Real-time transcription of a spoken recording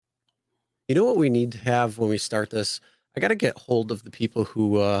You know what we need to have when we start this? I got to get hold of the people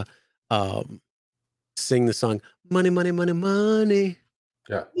who um, sing the song "Money, Money, Money, Money,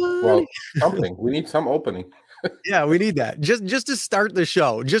 Yeah. Money." Well, something. We need some opening. Yeah, we need that just to start the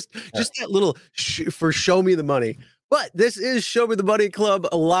show. Yeah. Just that little for "Show Me the Money." But this is Show Me the Money Club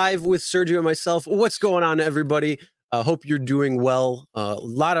live with Sergio and myself. What's going on, everybody? Hope you're doing well. A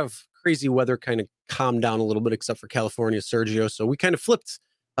lot of crazy weather kind of calmed down a little bit, except for California, Sergio. So we kind of flipped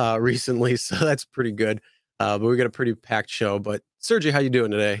recently, so that's pretty good. But we got a pretty packed show. But Sergio, how you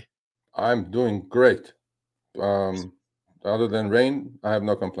doing today? I'm doing great. Um, Other than rain, I have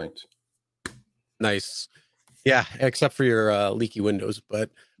no complaints. Nice. Yeah, except for your leaky windows,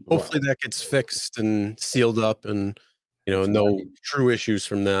 but Well, hopefully that gets fixed and sealed up and it's no money. true issues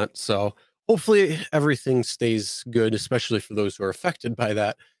from that. So hopefully everything stays good, especially for those who are affected by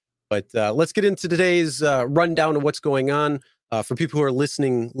that. But let's get into today's rundown of what's going on. For people who are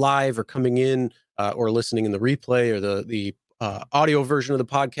listening live or coming in or listening in the replay or the audio version of the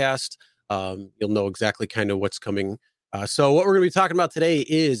podcast, you'll know exactly kind of what's coming. So what we're going to be talking about today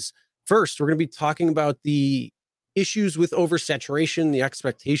is first, we're going to be talking about the issues with oversaturation, the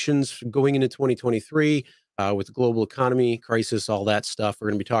expectations going into 2023 with the global economy crisis, all that stuff. We're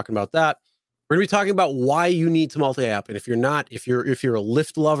going to be talking about that. We're going to be talking about why you need to multi-app. And if you're not, if you're a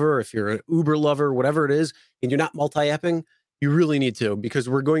Lyft lover, if you're an Uber lover, whatever it is, and you're not multi-apping, you really need to, because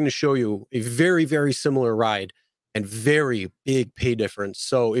we're going to show you a very, very similar ride and very big pay difference.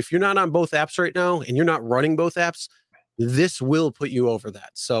 So if you're not on both apps right now and you're not running both apps, this will put you over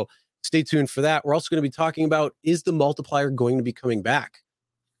that. So stay tuned for that. We're also going to be talking about, is the multiplier going to be coming back?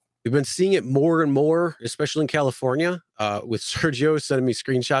 We've been seeing it more and more, especially in California, with Sergio sending me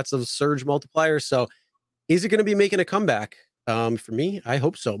screenshots of Surge multiplier. So is it going to be making a comeback? For me, I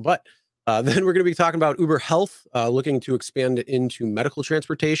hope so. But then we're going to be talking about Uber Health, looking to expand into medical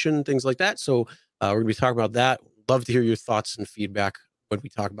transportation, things like that. So we're going to be talking about that. Love to hear your thoughts and feedback when we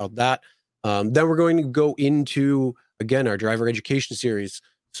talk about that. Then we're going to go into, again, our driver education series,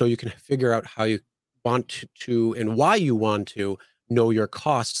 so you can figure out how you want to and why you want to know your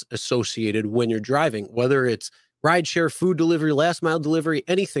costs associated when you're driving, whether it's rideshare, food delivery, last mile delivery,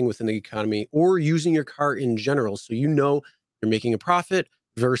 anything within the economy, or using your car in general. So you know you're making a profit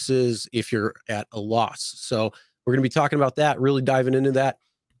versus if you're at a loss. So we're going to be talking about that, really diving into that.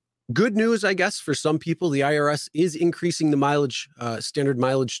 Good news, I guess, for some people, the IRS is increasing the mileage, standard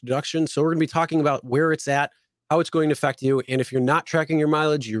mileage deduction. So we're going to be talking about where it's at, how it's going to affect you. And if you're not tracking your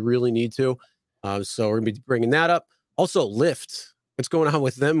mileage, you really need to. So we're going to be bringing that up. Also, Lyft, what's going on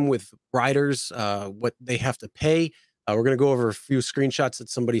with them, with riders, what they have to pay. We're going to go over a few screenshots that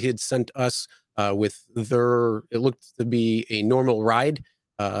somebody had sent us with it looked to be a normal ride.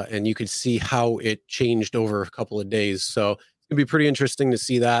 And you could see how it changed over a couple of days. So it's going to be pretty interesting to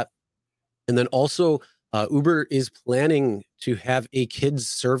see that. And then also, Uber is planning to have a kids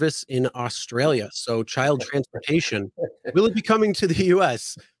service in Australia. So child transportation, will it be coming to the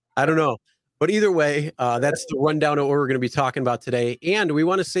US? I don't know. But either way, that's the rundown of what we're going to be talking about today. And we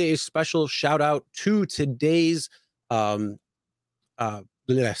want to say a special shout out to today's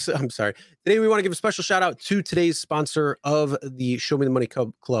yes, I'm sorry. Today, we want to give a special shout out to today's sponsor of the Show Me the Money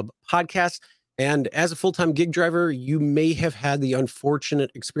Club podcast. And as a full-time gig driver, you may have had the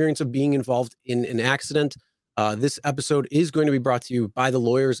unfortunate experience of being involved in an accident. This episode is going to be brought to you by the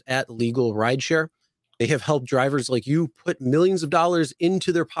lawyers at Legal Rideshare. They have helped drivers like you put millions of dollars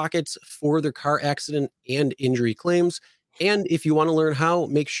into their pockets for their car accident and injury claims. And if you want to learn how,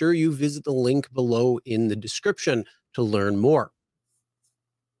 make sure you visit the link below in the description to learn more.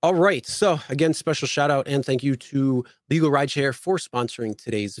 All right. So again, special shout out and thank you to Legal Rideshare for sponsoring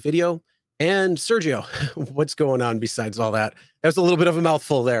today's video. And Sergio, what's going on besides all that? That was a little bit of a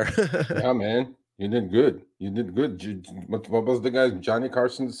mouthful there. Yeah, man. You did good. You did good. What was the guy? Johnny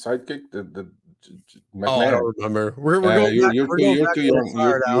Carson's sidekick? Oh, I McMahon. don't remember. We're going back. You're We're too going you're back too a little young.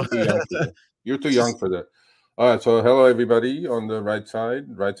 far now. You're too young for that. You're too young for that. All right. So hello everybody on the right side.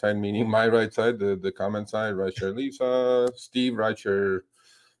 Right side meaning my right side, the comment side. Right share Lisa, Steve. Right share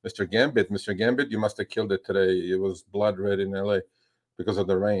Mr. Gambit. Mr. Gambit, you must have killed it today. It was blood red in LA because of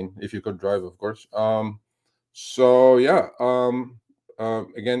the rain. If you could drive, of course. So yeah.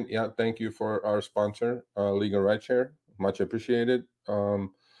 Again, yeah. Thank you for our sponsor, Legal Rideshare. Much appreciated.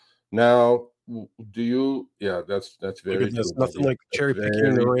 Now, do you? Yeah, that's Look very at this. true, Nothing buddy. like That's cherry picking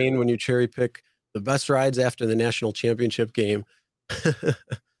in the very rain true. when you cherry pick the best rides after the national championship game.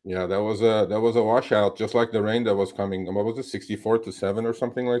 Yeah, that was a washout, just like the rain that was coming. What was it, 64-7 or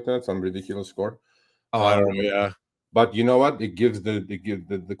something like that? Some ridiculous score. I don't know. Um, Yeah. but you know what? It gives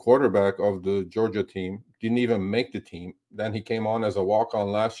the quarterback of the Georgia team didn't even make the team. Then he came on as a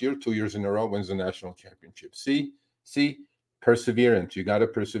walk-on last year, 2 years in a row, wins the national championship. See, perseverance. You got to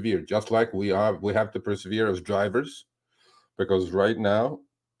persevere, just like we have to persevere as drivers, because right now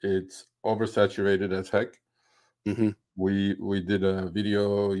it's oversaturated as heck. Mm-hmm. We did a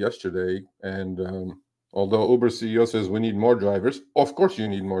video yesterday, and although Uber CEO says we need more drivers, of course you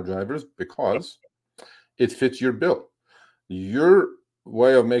need more drivers because it fits your bill. Your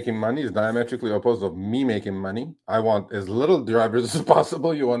way of making money is diametrically opposed of me making money. I want as little drivers as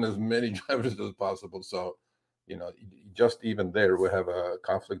possible. You want as many drivers as possible. So, just even there, we have a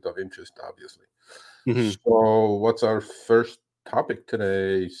conflict of interest, obviously. Mm-hmm. So, what's our first topic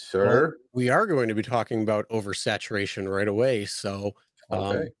today, sir? Well, we are going to be talking about oversaturation right away. So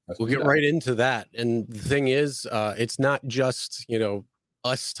Okay, we'll get right into that. And the thing is, it's not just,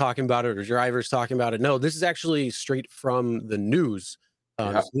 us talking about it or drivers talking about it. No, this is actually straight from the news.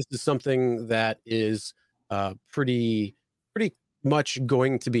 Yeah. So this is something that is pretty much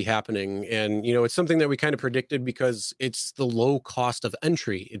going to be happening. And, it's something that we kind of predicted because it's the low cost of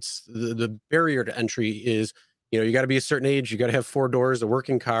entry. It's the barrier to entry is, you got to be a certain age, you got to have 4 doors, a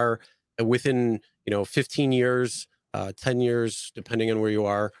working car, and within 15 years, 10 years, depending on where you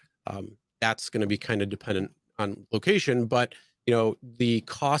are. That's going to be kind of dependent on location, but the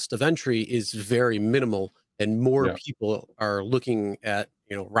cost of entry is very minimal, and more people are looking at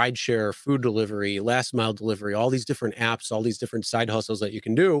rideshare, food delivery, last mile delivery, all these different apps, all these different side hustles that you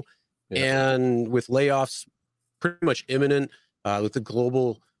can do. And with layoffs pretty much imminent, with the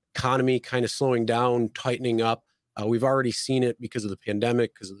global economy kind of slowing down, tightening up, we've already seen it because of the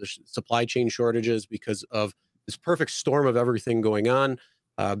pandemic, because of the supply chain shortages, because of this perfect storm of everything going on.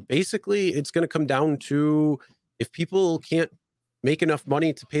 Basically, it's going to come down to, if people can't make enough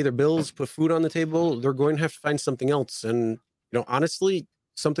money to pay their bills, put food on the table, they're going to have to find something else. And honestly,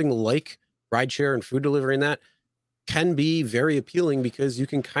 something like rideshare and food delivery and that can be very appealing because you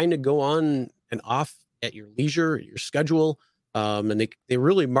can kind of go on and off at your leisure, your schedule. And they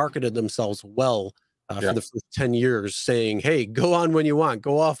really marketed themselves well for the first 10 years, saying, hey, go on when you want,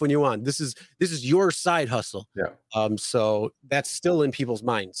 go off when you want. This is your side hustle. So that's still in people's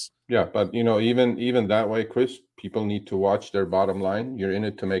minds. Yeah, but even that way, Chris, people need to watch their bottom line. You're in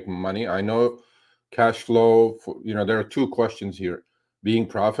it to make money. I know cash flow, there are 2 questions here: being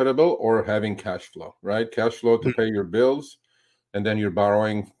profitable or having cash flow, right? Cash flow to pay your bills, and then you're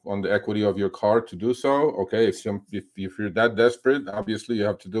borrowing on the equity of your car to do so. Okay, if you're that desperate, obviously you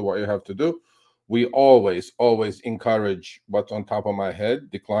have to do what you have to do. We always encourage what's on top of my head: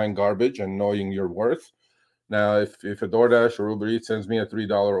 decline garbage and knowing your worth. Now, if a DoorDash or Uber Eats sends me a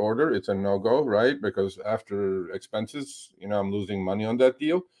 $3 order, it's a no-go, right? Because after expenses, I'm losing money on that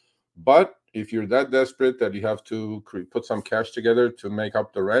deal. But if you're that desperate that you have to put some cash together to make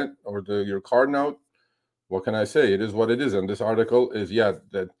up the rent or your car note, what can I say? It is what it is. And this article is,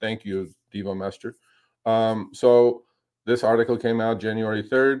 thank you, Devo Master. So this article came out January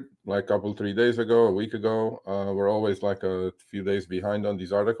 3rd, like a 3 days ago, a week ago. We're always like a few days behind on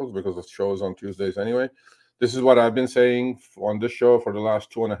these articles because the show is on Tuesdays anyway. This is what I've been saying on this show for the last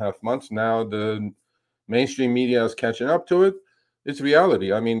 2.5 months. Now the mainstream media is catching up to it. It's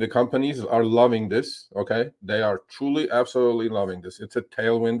reality. I mean, the companies are loving this, okay? They are truly, absolutely loving this. It's a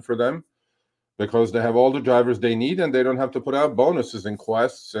tailwind for them because they have all the drivers they need and they don't have to put out bonuses and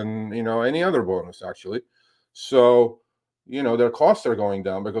quests and, any other bonus, actually. So, their costs are going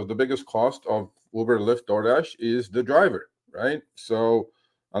down because the biggest cost of Uber, Lyft, DoorDash is the driver, right? So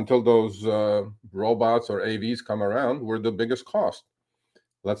until those robots or AVs come around, we're the biggest cost.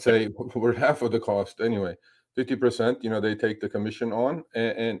 Let's say we're half of the cost anyway. 50%, they take the commission on,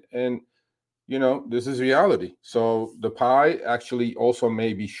 and this is reality. So the pie actually also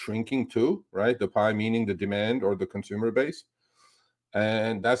may be shrinking too, right? The pie meaning the demand or the consumer base.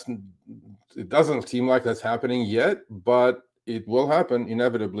 And it doesn't seem like that's happening yet, but it will happen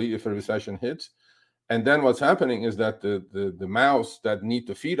inevitably if a recession hits. And then what's happening is that the mouths that need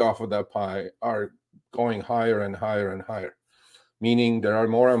to feed off of that pie are going higher and higher and higher, meaning there are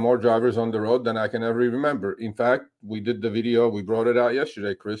more and more drivers on the road than I can ever remember. In fact, we did the video, we brought it out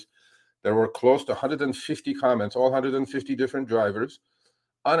yesterday, Chris. There were close to 150 comments, all 150 different drivers.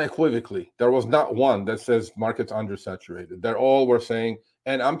 Unequivocally, there was not one that says market's undersaturated. They all were saying,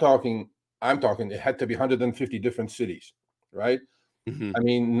 and I'm talking, it had to be 150 different cities, right? Mm-hmm. I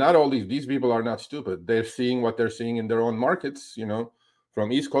mean, not all these people are not stupid. They're seeing what they're seeing in their own markets,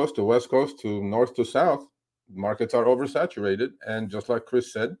 from East Coast to West Coast to North to South. Markets are oversaturated. And just like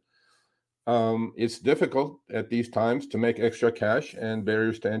Chris said, it's difficult at these times to make extra cash, and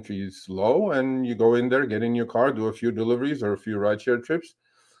barriers to entry is low. And you go in there, get in your car, do a few deliveries or a few rideshare trips,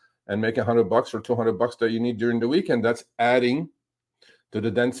 and make $100 or $200 that you need during the weekend. That's adding to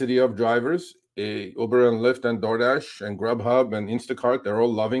the density of drivers. Uber and Lyft and DoorDash and Grubhub and Instacart, they're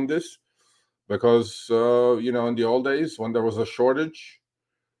all loving this because, in the old days when there was a shortage,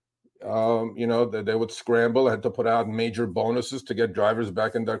 they would scramble, had to put out major bonuses to get drivers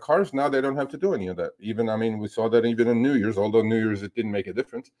back in their cars. Now they don't have to do any of that. We saw that even in New Year's, although New Year's, it didn't make a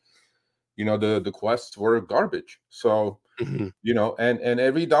difference. The quests were garbage. So, and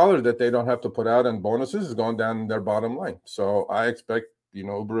every dollar that they don't have to put out in bonuses is going down in their bottom line. So I expect,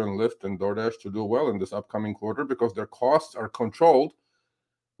 Uber and Lyft and DoorDash to do well in this upcoming quarter because their costs are controlled,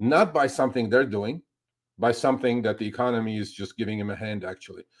 not by something they're doing, by something that the economy is just giving them a hand,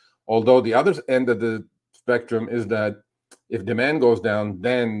 actually. Although the other end of the spectrum is that if demand goes down,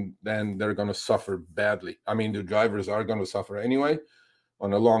 then they're going to suffer badly. I mean, the drivers are going to suffer anyway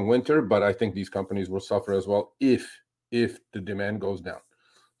on a long winter, but I think these companies will suffer as well if the demand goes down.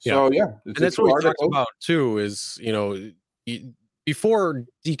 So and that's what we talked about too. Is before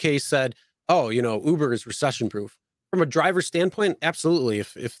DK said, "Oh, Uber is recession proof." From a driver standpoint, absolutely.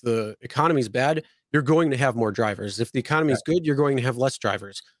 If the economy is bad, you're going to have more drivers. If the economy is good, you're going to have less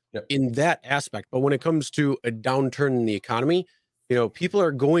drivers. In that aspect. But when it comes to a downturn in the economy, people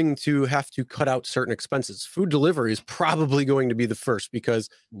are going to have to cut out certain expenses. Food delivery is probably going to be the first because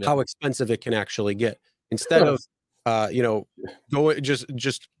how expensive it can actually get. Instead of go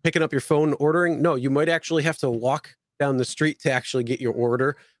just picking up your phone ordering, no, you might actually have to walk down the street to actually get your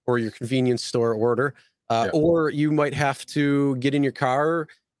order or your convenience store order. Or you might have to get in your car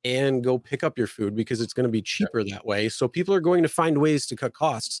and go pick up your food because it's going to be cheaper that way. So people are going to find ways to cut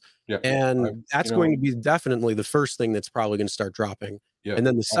costs. And that's going to be definitely the first thing that's probably going to start dropping. And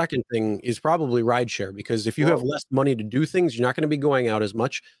then the second thing is probably rideshare, because if you have less money to do things, you're not going to be going out as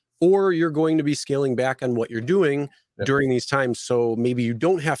much, or you're going to be scaling back on what you're doing during these times. So maybe you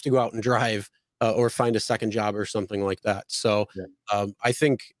don't have to go out and drive or find a second job or something like that. So I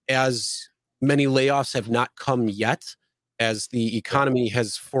think as many layoffs have not come yet, as the economy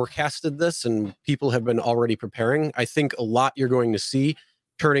has forecasted this and people have been already preparing, I think a lot you're going to see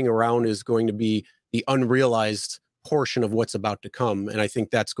turning around is going to be the unrealized portion of what's about to come. And I think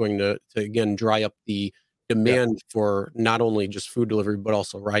that's going to again, dry up the demand for not only just food delivery, but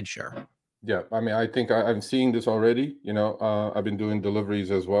also rideshare. Yeah, I mean, I think I'm seeing this already. I've been doing deliveries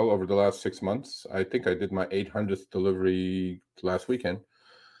as well over the last 6 months. I think I did my 800th delivery last weekend.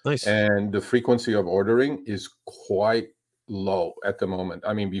 Nice. And the frequency of ordering is quite low at the moment.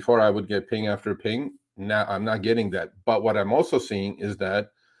 I mean, before I would get ping after ping. Now I'm not getting that. But what I'm also seeing is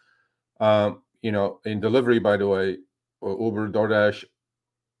that, in delivery, by the way, Uber, DoorDash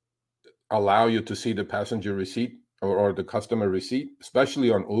allow you to see the passenger receipt or the customer receipt, especially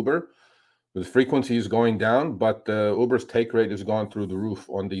on Uber. The frequency is going down, but Uber's take rate is going through the roof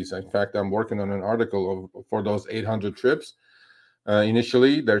on these. In fact, I'm working on an article for those 800 trips.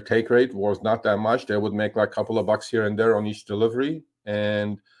 Initially, their take rate was not that much. They would make like a couple of bucks here and there on each delivery.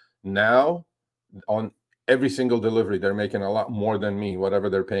 And now on every single delivery, they're making a lot more than me, whatever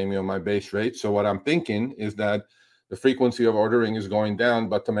they're paying me on my base rate. So what I'm thinking is that the frequency of ordering is going down,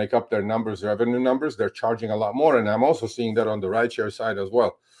 but to make up their revenue numbers, they're charging a lot more. And I'm also seeing that on the rideshare side as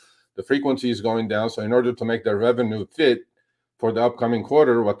well. The frequency is going down. So in order to make their revenue fit for the upcoming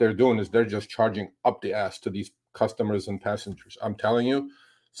quarter, what they're doing is they're just charging up the ass to these customers and passengers. I'm telling you,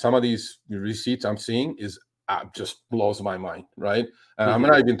 some of these receipts I'm seeing is just blows my mind, right? And I'm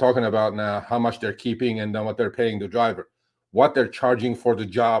not even talking about now how much they're keeping and then what they're paying the driver, what they're charging for the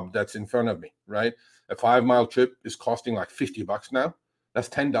job that's in front of me, right? A 5-mile trip is costing like $50 now. That's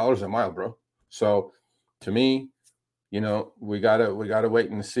 $10 a mile, bro. So to me, we gotta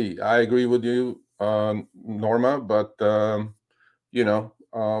wait and see. I agree with you, Norma, but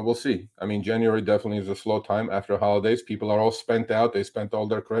we'll see. I mean, January definitely is a slow time after holidays. People are all spent out. They spent all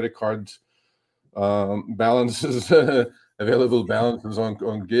their credit cards balances, available balances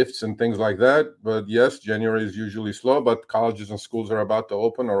on gifts and things like that. But yes, January is usually slow, but colleges and schools are about to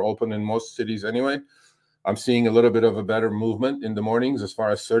open, or open in most cities anyway. I'm seeing a little bit of a better movement in the mornings as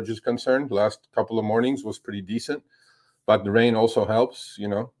far as surge is concerned. The last couple of mornings was pretty decent, but the rain also helps.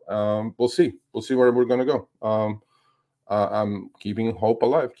 We'll see. We'll see where we're going to go. I'm keeping hope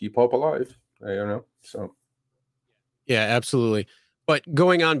alive. Keep hope alive. So. Yeah, absolutely. But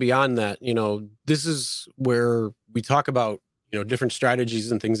going on beyond that, this is where we talk about, different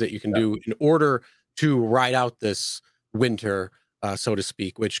strategies and things that you can do in order to ride out this winter, so to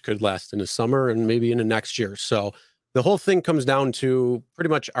speak, which could last into summer and maybe into next year. So the whole thing comes down to pretty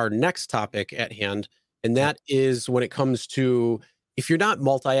much our next topic at hand. And that is when it comes to, if you're not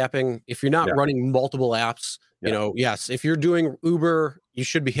multi-apping, if you're not Yeah. running multiple apps, you Yeah. know, yes, if you're doing Uber, you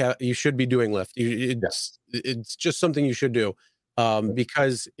should be doing Lyft. It's just something you should do.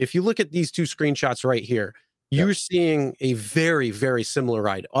 Because if you look at these two screenshots right here, Yeah. you're seeing a very, very similar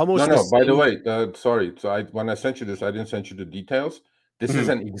ride. Almost No, the no. By the same. way, sorry. So when I sent you this, I didn't send you the details. This Mhm.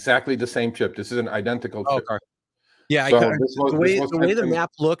 isn't exactly the same chip. This is an identical chip. Okay. Yeah, So this was the way sent the to me.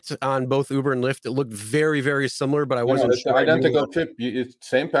 map looked on both Uber and Lyft, it looked very, very similar, but I No, no, wasn't it's the sure I knew. identical chip. It's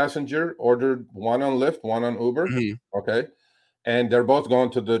same passenger, ordered one on Lyft, one on Uber. Mhm. Okay. And they're both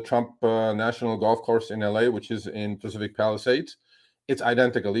going to the Trump National Golf Course in LA, which is in Pacific Palisades. It's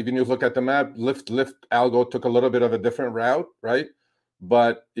identical. Even if you look at the map, Lyft Algo took a little bit of a different route, right?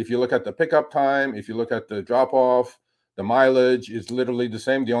 But if you look at the pickup time, if you look at the drop off, the mileage is literally the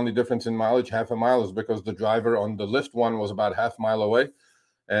same. The only difference in mileage, half a mile, is because the driver on the Lyft one was about half mile away,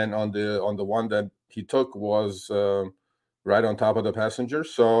 and on the one that he took was right on top of the passenger.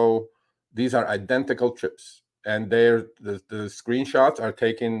 So these are identical trips, and the screenshots are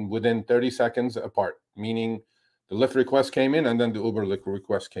taken within 30 seconds apart, meaning the Lyft request came in and then the Uber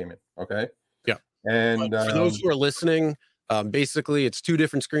request came in. Okay. Yeah. And But for those who are listening, basically it's two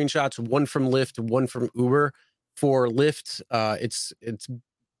different screenshots, one from Lyft, one from Uber. For Lyft, it's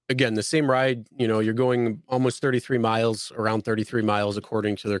again the same ride. You know, you're going almost 33 miles, around 33 miles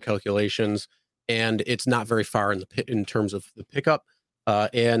according to their calculations, and it's not very far in the pit in terms of the pickup.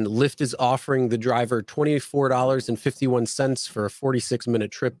 And Lyft is offering the driver $24.51 for a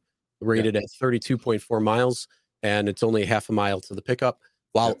 46-minute trip, rated at 32.4 miles, and it's only half a mile to the pickup.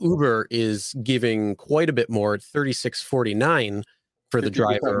 While Uber is giving quite a bit more at 36.49 for the 50%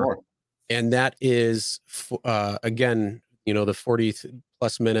 driver, more. and that is again, you know, the 40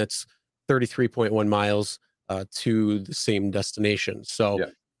 plus minutes, 33.1 miles to the same destination. So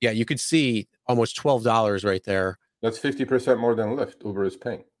yeah, you could see almost $12 right there. That's 50% more than Lyft Uber is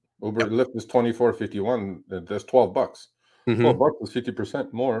paying. Yep. Lyft is 24.51. That's $12. Mhm. $12 is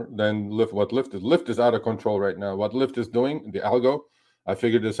 50% more than Lyft. What Lyft is? Lyft is out of control right now. What Lyft is doing, the algo, I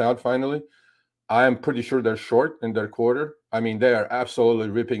figured this out finally. I am pretty sure they're short in their quarter. I mean, they are absolutely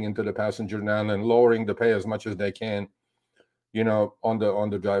ripping into the passenger now and lowering the pay as much as they can, you know, on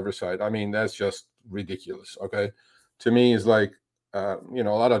the driver's side. I mean, that's just ridiculous. Okay. To me, it's like, you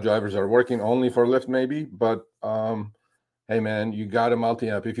know, a lot of drivers are working only for Lyft maybe, but hey man, you got to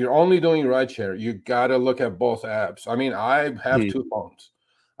multi-app. If you're only doing rideshare, you got to look at both apps. I mean, I have two phones.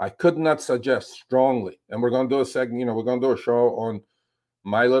 I could not suggest strongly, and we're going to do a segment, you know, we're going to do a show on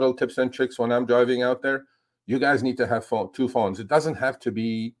my little tips and tricks when I'm driving out there. You guys need to have two phones. It doesn't have to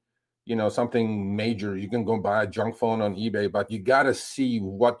be, you know, something major. You can go buy a junk phone on eBay, but you got to see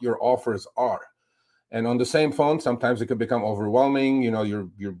what your offers are. And on the same phone, sometimes it could become overwhelming. You know, your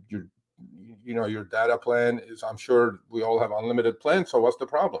data plan is, I'm sure we all have unlimited plans. So what's the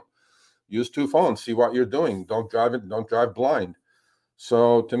problem? Use two phones, see what you're doing. Don't drive blind.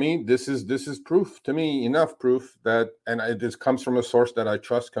 So to me, this is proof, to me, enough proof that, and this comes from a source that I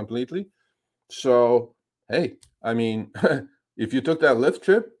trust completely. So, hey, I mean, if you took that Lyft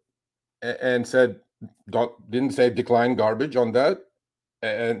trip and said, didn't say decline garbage on that,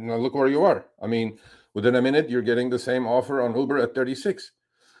 and now look where you are. I mean, within a minute, you're getting the same offer on Uber at 36.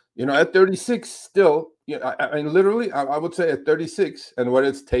 You know, at 36 still, you know, I mean, literally, I would say at 36 and what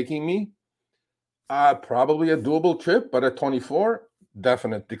it's taking me, probably a doable trip, but at 24,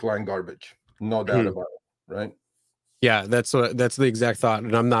 definite decline garbage. No doubt about it, right? Yeah, that's the exact thought.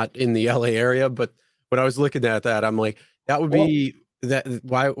 And I'm not in the LA area, but when I was looking at that, I'm like, that would be that.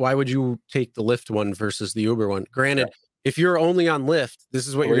 Why would you take the Lyft one versus the Uber one? Granted, if you're only on Lyft, this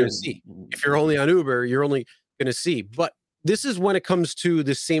is what you're going to see. If you're only on Uber, you're only going to see. But this is when it comes to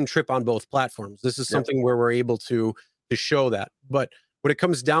the same trip on both platforms. This is something where we're able to show that. But when it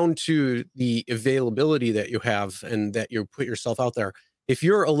comes down to the availability that you have and that you put yourself out there, if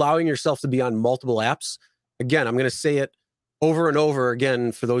you're allowing yourself to be on multiple apps, again, I'm going to say it over and over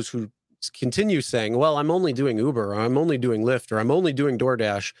again for those who continue saying, well, I'm only doing Uber, or I'm only doing Lyft, or I'm only doing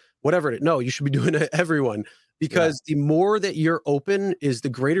DoorDash, whatever. No, you should be doing it everyone, because the more that you're open is the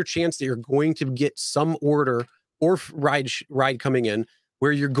greater chance that you're going to get some order or ride coming in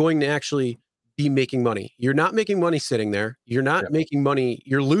where you're going to actually be making money. You're not making money sitting there. You're not making money.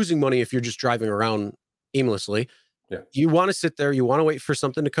 You're losing money if you're just driving around aimlessly. You want to sit there, you want to wait for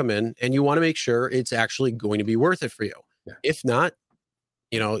something to come in, and you want to make sure it's actually going to be worth it for you. If not,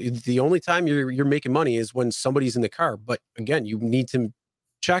 you know, the only time you're making money is when somebody's in the car. But again, you need to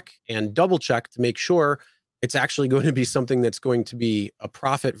check and double check to make sure it's actually going to be something that's going to be a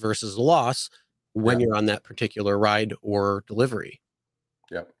profit versus a loss when you're on that particular ride or delivery.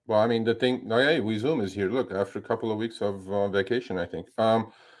 Yeah. Well, I mean, the thing, no, yeah, WeZoom is here. Look, after a couple of weeks of vacation, I think.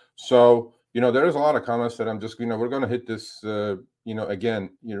 So, there is a lot of comments that I'm just, we're going to hit this, again.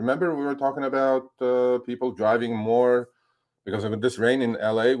 You remember we were talking about people driving more because of this rain in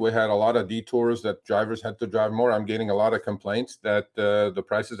LA. We had a lot of detours that drivers had to drive more. I'm getting a lot of complaints that the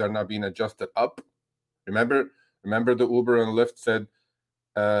prices are not being adjusted up. Remember the Uber and Lyft said,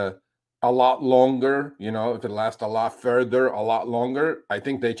 a lot longer, if it lasts a lot further, a lot longer. I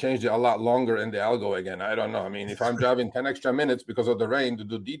think they changed it a lot longer in the algo again. I don't know. I mean, if I'm driving 10 extra minutes because of the rain to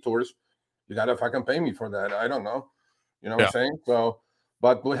do detours, you got to fucking pay me for that. I don't know. You know what I'm saying? So,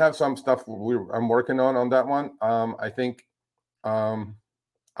 but we have some stuff I'm working on that one. I think, I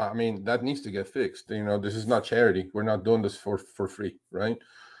mean, that needs to get fixed. This is not charity. We're not doing this for free, right?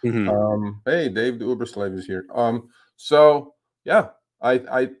 Mm-hmm. Hey, Dave, the Uber slave is here. So yeah,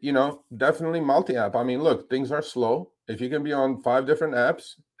 I definitely multi-app. I mean, look, things are slow. If you can be on 5 different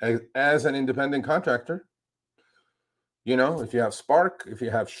apps as an independent contractor, if you have Spark, if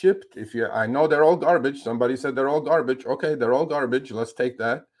you have Shipt, I know they're all garbage. Somebody said they're all garbage. Okay, they're all garbage. Let's take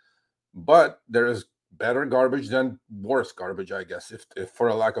that. But there is better garbage than worse garbage, I guess, if for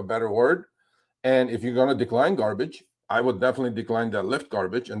a lack of better word. And if you're going to decline garbage, I would definitely decline that Lyft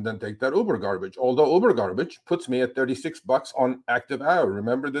garbage and then take that Uber garbage. Although Uber garbage puts me at $36 on active hour.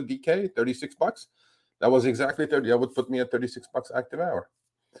 Remember the DK, $36? That was exactly 30. That would put me at $36 active hour.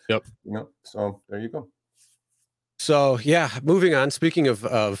 Yep. So there you go. So yeah, moving on. Speaking of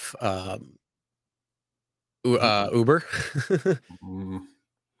Uber,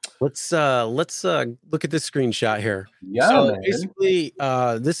 let's look at this screenshot here. Yeah, so man. Basically,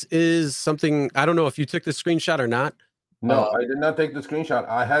 this is something, I don't know if you took the screenshot or not. No, I did not take the screenshot.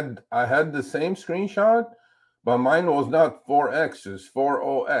 I had the same screenshot, but mine was not 4X, it's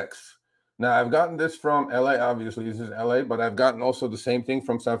 4OX. Now I've gotten this from LA. Obviously, this is LA, but I've gotten also the same thing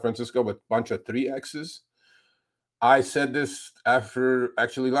from San Francisco with a bunch of 3Xs. I said this after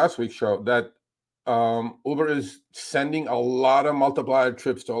actually last week's show that Uber is sending a lot of multiplier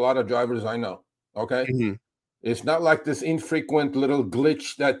trips to a lot of drivers I know. Okay. Mm-hmm. It's not like this infrequent little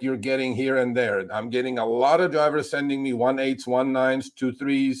glitch that you're getting here and there. I'm getting a lot of drivers sending me 1.8s, 1.9s,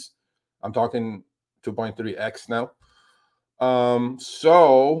 2.3s. I'm talking 2.3X now.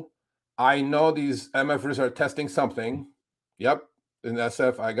 So I know these MFers are testing something. Yep. In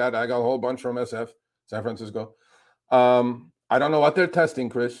SF, I got a whole bunch from SF, San Francisco. I don't know what they're testing,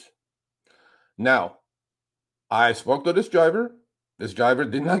 Chris. Now, I spoke to this driver. This driver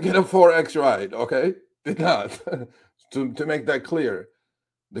did not get a 4X ride, okay? Did not. to make that clear.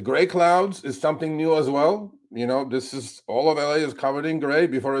 The gray clouds is something new as well. This is all of LA is covered in gray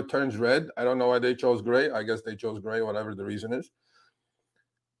before it turns red. I don't know why they chose gray. I guess they chose gray, whatever the reason is.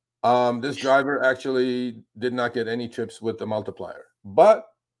 This driver actually did not get any trips with the multiplier. But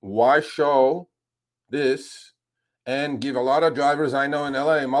why show this and give a lot of drivers I know in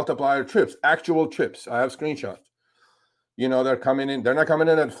LA multiplier trips, actual trips? I have screenshots. They're coming in. They're not coming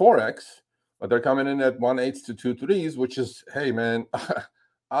in at 4X, but they're coming in at 1.8s to 2.3s, which is, hey, man,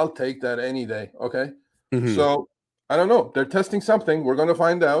 I'll take that any day. Okay. Mm-hmm. So I don't know. They're testing something. We're going to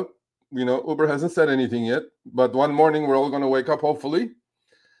find out. Uber hasn't said anything yet, but one morning we're all going to wake up, hopefully.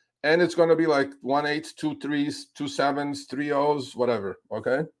 And it's going to be like 1.8s, 2.3s, 2.7s, 3.0s, whatever.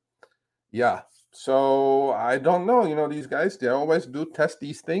 Okay. Yeah. So I don't know. These guys, they always do test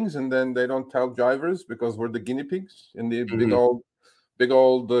these things and then they don't tell drivers because we're the guinea pigs in the big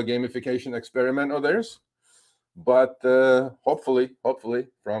old gamification experiment of theirs. But hopefully,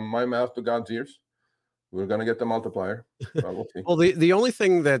 from my mouth to God's ears, we're going to get the multiplier. We'll see. Well, the only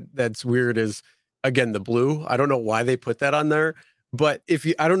thing that's weird is, again, the blue. I don't know why they put that on there, but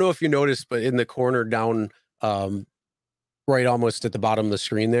I don't know if you noticed, but in the corner down, right almost at the bottom of the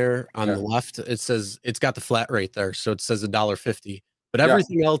screen there on the left, it says it's got the flat rate there. So it says $1.50, but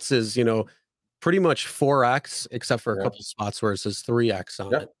everything else is, pretty much 4X, except for a couple spots where it says 3X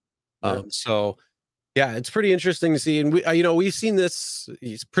on it. So yeah, it's pretty interesting to see. And we've seen this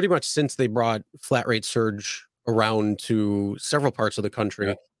pretty much since they brought flat rate surge around to several parts of the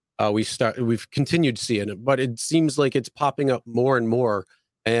country. We've continued seeing it, but it seems like it's popping up more and more.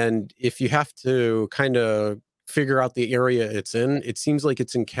 And if you have to kind of figure out the area it's in, it seems like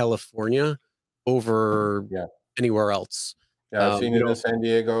it's in California over anywhere else. Yeah, I've seen it in San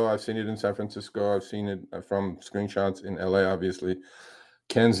Diego. I've seen it in San Francisco. I've seen it from screenshots in LA, obviously.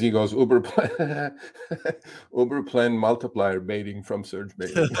 Ken Z goes, Uber plan multiplier baiting from surge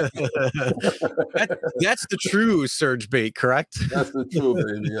bait. That's the true surge bait, correct? That's the true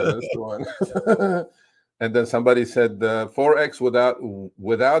baby. Yeah, that's the one. And then somebody said 4X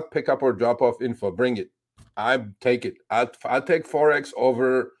without pickup or drop off info. Bring it. I take it. I'll take Forex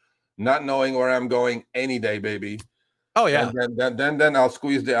over not knowing where I'm going any day, baby. Oh yeah. Then I'll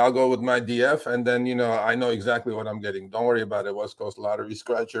I'll go with my DF, and then I know exactly what I'm getting. Don't worry about it, West Coast Lottery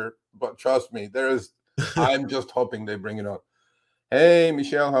scratcher. But trust me, I'm just hoping they bring it on. Hey,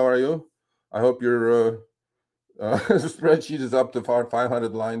 Michelle, how are you? I hope your spreadsheet is up to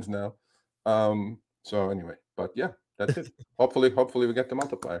 500 lines now. So anyway, but yeah, that's it. Hopefully we get the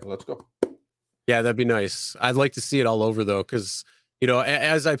multiplier. Let's go. Yeah, that'd be nice. I'd like to see it all over though, because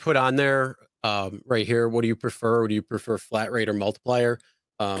as I put on there right here, what do you prefer? Do you prefer flat rate or multiplier?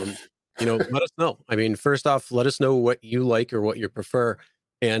 Let us know. I mean, first off, let us know what you like or what you prefer.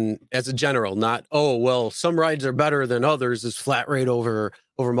 And as a general, not, oh, well, some rides are better than others, is flat rate over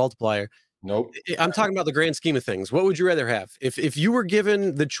multiplier. Nope. I'm talking about the grand scheme of things. What would you rather have? If you were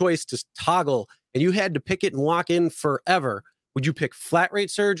given the choice to toggle and you had to pick it and lock in forever, would you pick flat rate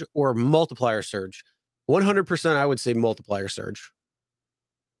surge or multiplier surge? 100%, I would say multiplier surge.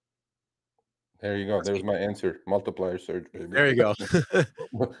 There you go. There's my answer. Multiplier surge, baby. There you go.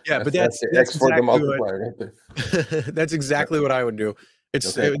 Yeah, but that's X for exactly the multiplier. That's exactly what I would do.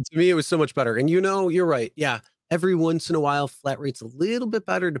 To me, it was so much better. And you're right. Yeah, every once in a while, flat rate's a little bit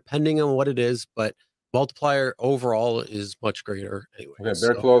better depending on what it is, but multiplier overall is much greater anyway. Okay,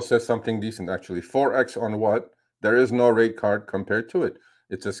 Bear Claw says something decent actually. 4X on what? There is no rate card compared to it.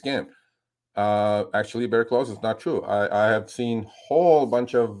 It's a scam. Actually, Bear Claws is not true. I have seen whole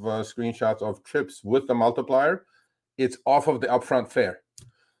bunch of screenshots of trips with the multiplier. It's off of the upfront fare.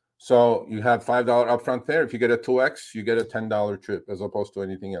 So you have $5 upfront fare. If you get a 2X, you get a $10 trip as opposed to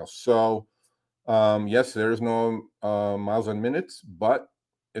anything else. So yes, there is no miles and minutes, but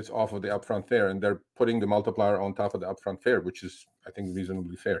it's off of the upfront fare, and they're putting the multiplier on top of the upfront fare, which is, I think,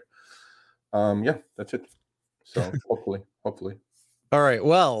 reasonably fair. Yeah, that's it. So hopefully. All right.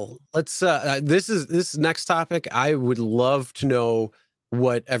 Well, let's. This next topic. I would love to know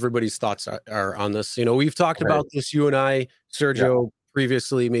what everybody's thoughts are on this. We've talked about this, you and I, Sergio,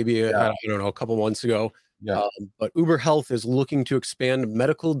 previously, maybe I don't know, a couple months ago. Yeah. But Uber Health is looking to expand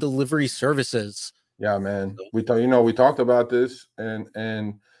medical delivery services. Yeah, man. We talked about this, and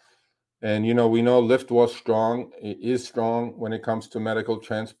we know Lyft was strong. It is strong when it comes to medical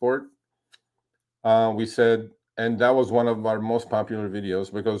transport. We said. And that was one of our most popular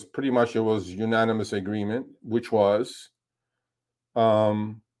videos because pretty much it was unanimous agreement, which was,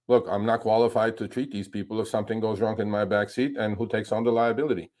 look, I'm not qualified to treat these people if something goes wrong in my backseat, and who takes on the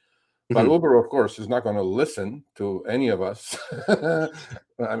liability? But Uber, of course, is not going to listen to any of us.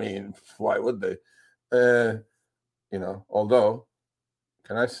 I mean, why would they? Although,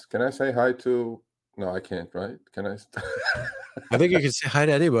 can I say hi to? No, I can't. Right? Can I? I think you can say hi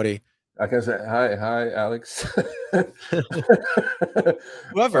to anybody. I can say hi, Alex.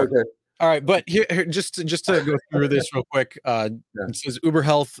 Whoever. Okay. All right, but here just to go through this real quick. It says Uber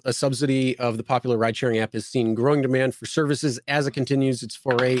Health, a subsidy of the popular ride-sharing app, is seeing growing demand for services as it continues its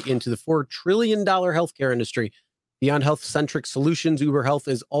foray into the $4 trillion healthcare industry. Beyond health-centric solutions, Uber Health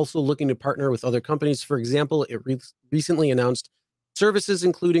is also looking to partner with other companies. For example, it recently announced services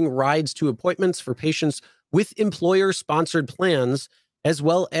including rides to appointments for patients with employer-sponsored plans, as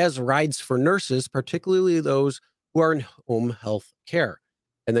well as rides for nurses, particularly those who are in home health care.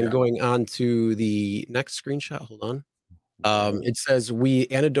 And then going on to the next screenshot, hold on. It says, we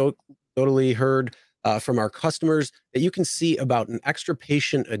anecdotally heard from our customers that you can see about an extra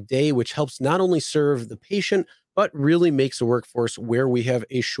patient a day, which helps not only serve the patient, but really makes the workforce where we have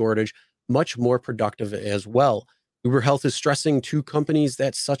a shortage much more productive as well. Uber Health is stressing to companies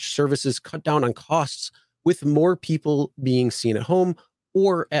that such services cut down on costs with more people being seen at home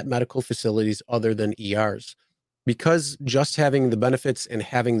or at medical facilities other than ERs. Because just having the benefits and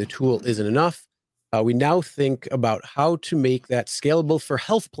having the tool isn't enough, we now think about how to make that scalable for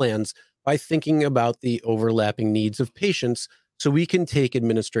health plans by thinking about the overlapping needs of patients so we can take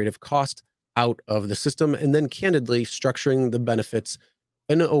administrative cost out of the system and then candidly structuring the benefits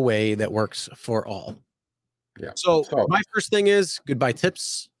in a way that works for all. Yeah. So my first thing is goodbye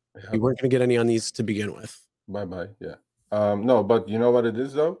tips. We weren't going to get any on these to begin with. Bye-bye. Yeah. No, but you know what it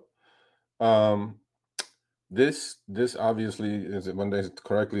is though? This obviously is, when they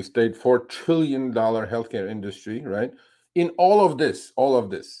correctly state, $4 trillion healthcare industry, right? In all of this,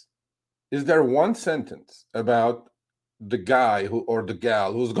 is there one sentence about the guy or the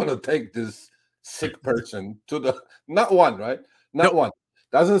gal who's going to take this sick person to the, not one, right? Not one.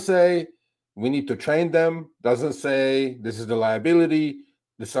 Doesn't say we need to train them. Doesn't say this is the liability.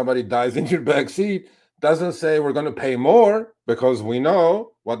 If somebody dies in your back seat. Doesn't say we're going to pay more, because we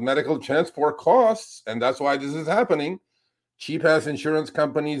know what medical transport costs, and that's why this is happening. Cheap ass insurance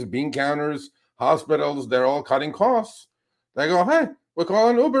companies, bean counters, hospitals, they're all cutting costs. They go, hey, we're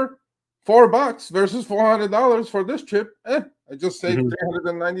calling Uber. $4 versus $400 for this trip. I just saved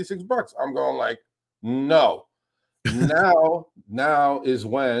 $396. I'm going like, no. now is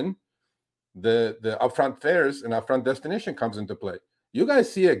when the upfront fares and upfront destination comes into play. You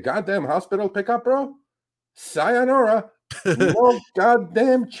guys see a goddamn hospital pickup, bro? Sayonara. No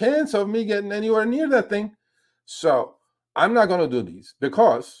goddamn chance of me getting anywhere near that thing. So I'm not going to do these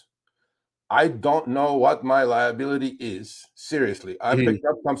because I don't know what my liability is. Seriously, I picked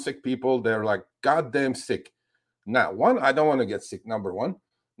up some sick people. They're like goddamn sick. Now, one, I don't want to get sick, number one.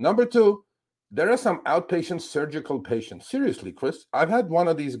 Number two, there are some outpatient surgical patients. Seriously, Chris, I've had one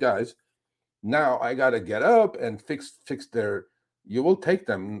of these guys. Now I got to get up and fix their, you will take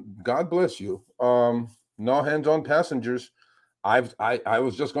them. God bless you. No hands-on passengers. I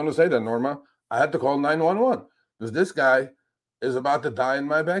was just going to say that, Norma. I had to call 911 because this guy is about to die in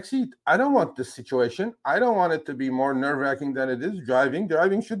my backseat. I don't want this situation. I don't want it to be more nerve-wracking than it is.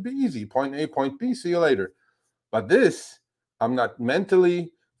 Driving should be easy. Point A, point B, see you later. But this, I'm not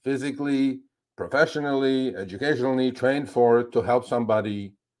mentally, physically, professionally, educationally trained for to help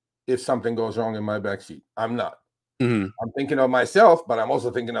somebody if something goes wrong in my backseat. I'm not. I'm thinking of myself, but I'm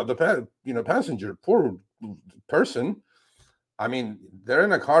also thinking of the passenger, poor person. I mean, they're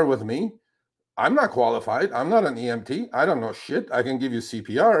in a car with me. I'm not qualified. I'm not an EMT. I don't know shit. I can give you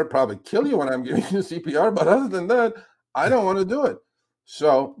CPR. I'll probably kill you when I'm giving you CPR. But other than that, I don't want to do it.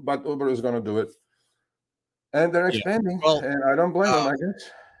 So, but Uber is going to do it. And they're expanding. Well, and I don't blame them, I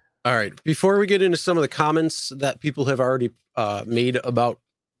guess. All right. Before we get into some of the comments that people have already made about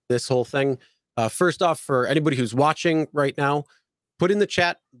this whole thing, first off, for anybody who's watching right now, put in the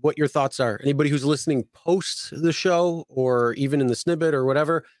chat what your thoughts are. Anybody who's listening post the show or even in the snippet or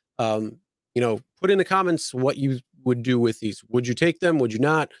whatever, put in the comments what you would do with these. Would you take them? Would you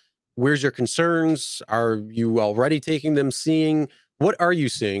not? Where's your concerns? Are you already taking them? Seeing? What are you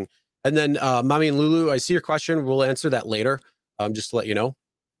seeing? And then Mommy and Lulu, I see your question. We'll answer that later, just to let you know.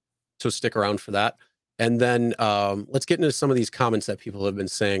 So stick around for that. And then let's get into some of these comments that people have been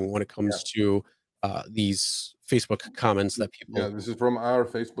saying when it comes to these Facebook comments that people... Yeah, this is from our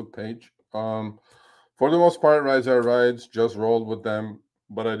Facebook page. For the most part, rides are rides, just rolled with them.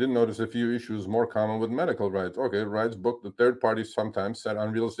 But I did notice a few issues more common with medical rides. Okay, rides booked the third parties sometimes set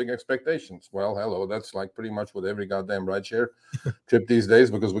unrealistic expectations. Well, hello, that's like pretty much with every goddamn rideshare trip these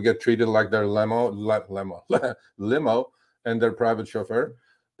days because we get treated like their limo and their private chauffeur.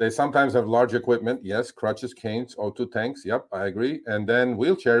 They sometimes have large equipment. Yes, crutches, canes, O2 tanks. Yep, I agree. And then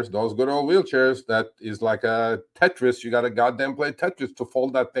wheelchairs, those good old wheelchairs. That is like a Tetris. You got to goddamn play Tetris to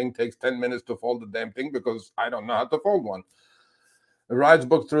fold that thing. Takes 10 minutes to fold the damn thing because I don't know how to fold one. Rides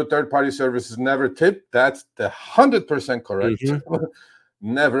booked through third-party services never tip. That's the 100% correct.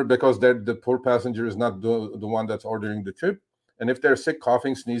 Never, because the poor passenger is not the one that's ordering the trip. And if they're sick,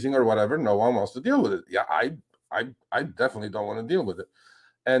 coughing, sneezing, or whatever, no one wants to deal with it. Yeah, I definitely don't want to deal with it.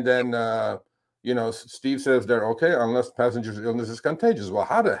 And then, Steve says they're okay unless passenger's illness is contagious. Well,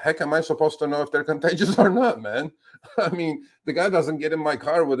 how the heck am I supposed to know if they're contagious or not, man? I mean, the guy doesn't get in my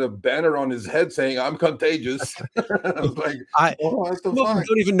car with a banner on his head saying I'm contagious. I was like,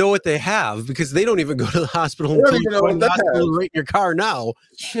 don't even know what they have because they don't even go to the hospital until you go to the hospital right in your car now.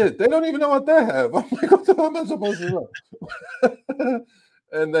 Shit, they don't even know what they have. I'm like, what the hell am I supposed to know?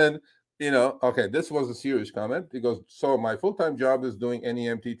 And then, okay, this was a serious comment. He goes, so my full-time job is doing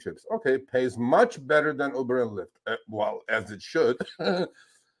NEMT trips. Okay, pays much better than Uber and Lyft. Well, as it should.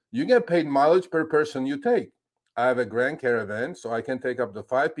 You get paid mileage per person you take. I have a Grand Caravan, so I can take up to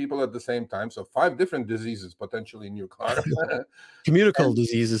 5 people at the same time. So 5 different diseases potentially in your car. Communicable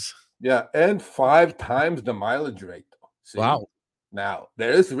diseases. Yeah, and 5 times the mileage rate. See? Wow. Now,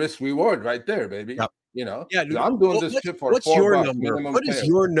 there is risk-reward right there, baby. Yep. I'm doing this trip for what's your number? What is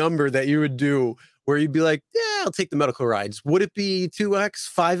your number that you would do where you'd be like, yeah, I'll take the medical rides? Would it be 2x,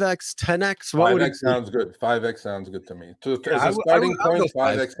 5x, 10x? What 5x sounds good. 5x sounds good to me. As a starting point,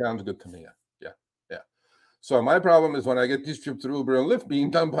 5x sounds good to me. Yeah. So my problem is when I get this trip through Uber and Lyft being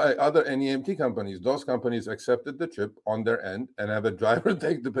done by other NEMT companies. Those companies accepted the trip on their end and have a driver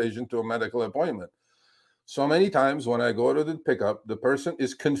take the patient to a medical appointment. So many times when I go to the pickup, the person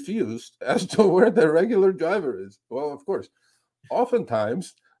is confused as to where their regular driver is. Well, of course,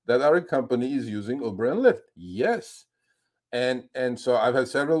 oftentimes that other company is using Uber and Lyft. Yes. And so I've had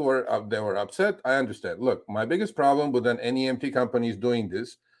several where they were upset. I understand. Look, my biggest problem with an NEMT company is doing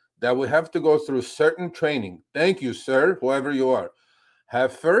this, that we have to go through certain training. Thank you, sir, whoever you are.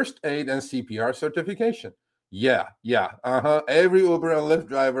 Have first aid and CPR certification. Yeah. Every Uber and Lyft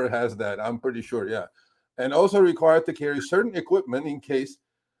driver has that. I'm pretty sure, yeah. And also required to carry certain equipment in case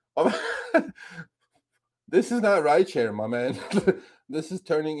This is not rideshare, my man. This is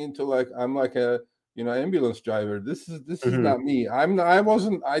turning into like I'm like a ambulance driver. This is Mhm. not me.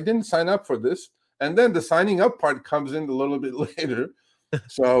 I didn't sign up for this. And then the signing up part comes in a little bit later.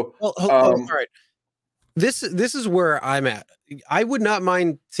 So Well, all right. This is where I'm at. I would not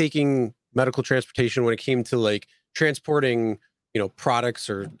mind taking medical transportation when it came to like transporting, products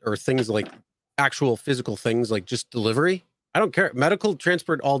or things like actual physical things like just delivery. I don't care. Medical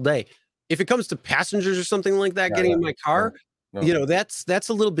transport all day. If it comes to passengers or something like that yeah, getting yeah, in my car, no. that's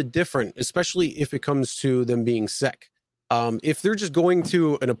a little bit different, especially if it comes to them being sick. If they're just going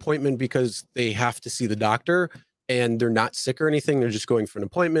to an appointment because they have to see the doctor and they're not sick or anything, they're just going for an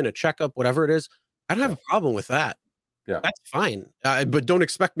appointment, a checkup, whatever it is, I don't have Yeah, a problem with that. yeah, That's fine. But don't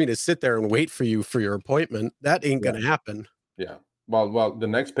expect me to sit there and wait for you for your appointment. That ain't yeah, gonna happen. yeah. Well, the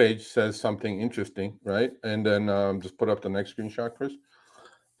next page says something interesting, right? And then just put up the next screenshot, Chris.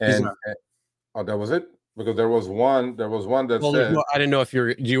 Is And oh, that was it? Because there was one that well, there's said, no. I didn't know if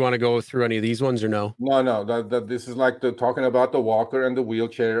do you want to go through any of these ones or no? no, that this is like the talking about the walker and the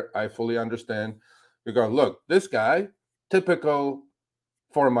wheelchair. I fully understand. You go, look, this guy, typical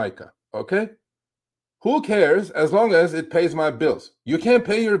Formica, okay? Who cares as long as it pays my bills? You can't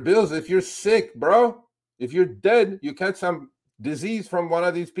pay your bills if you're sick, bro. If you're dead, you catch some disease from one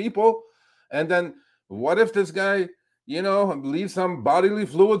of these people. And then what if this guy, leaves some bodily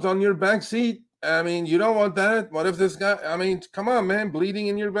fluids on your back seat? I mean, you don't want that. What if this guy, I mean, come on, man, bleeding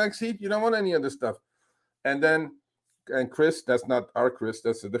in your back seat? You don't want any of this stuff. And then, and Chris, that's not our Chris,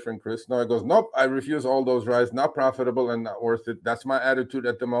 that's a different Chris. No, it goes, nope, I refuse all those rides, not profitable and not worth it. That's my attitude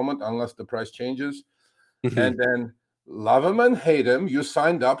at the moment, unless the price changes. Mhm. And then love him and hate him, you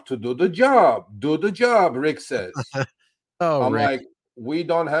signed up to do the job. Do the job, Rick says. Oh, I'm Rick. like, we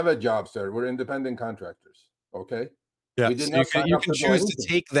don't have a job, sir. We're independent contractors. Okay. Yeah. We did So you not can sign you up can to do choose to anything.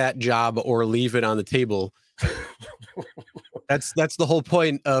 take that job or leave it on the table. That's the whole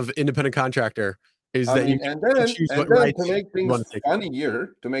point of independent contractor is I that mean, you can choose and what then to rights make you want things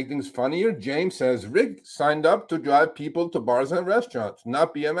to take. funnier, James says Rick signed up to drive people to bars and restaurants,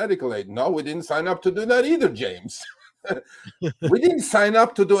 not be a medical aid. No, we didn't sign up to do that either, James. We didn't sign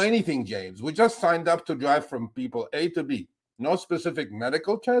up to do anything, James. We just signed up to drive from people A to B. No specific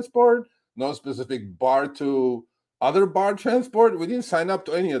medical transport, no specific bar to other bar transport. We didn't sign up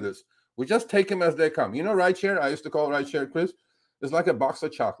to any of this. We just take them as they come. Rideshare, I used to call rideshare, Chris, it's like a box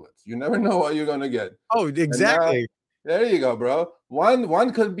of chocolates. You never know what you're going to get. Oh, And now, exactly. there you go, bro.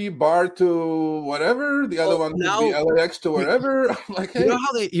 One could be bar to whatever, the other Well, one could be now LAX to you, wherever. I'm like,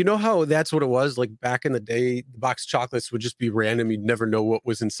 you know hey, how that's what it was like back in the day. The box of chocolates would just be random. You'd never know what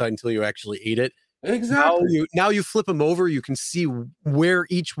was inside until you actually ate it. Now exactly. you flip them over, you can see where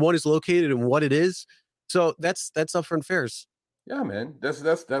each one is located and what it is. So that's upfront fares. Yeah, man. That's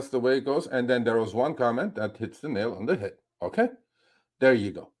the way it goes. And then there was one comment that hits the nail on the head. Okay, there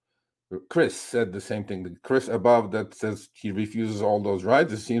you go. Chris said the same thing. Chris above that says he refuses all those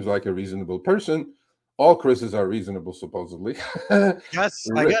rides. It seems like a reasonable person. All Chris's are reasonable, supposedly. Yes,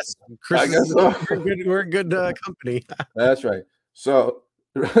 I guess I Chris guess is so. we're good company. That's right. So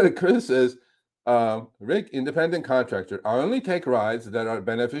Chris says, Rick, independent contractor. I only take rides that are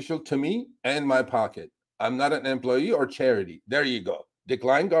beneficial to me and my pocket. I'm not an employee or charity. There you go.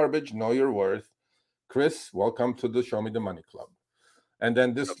 Decline garbage, know your worth. Chris, welcome to the Show Me the Money Club. And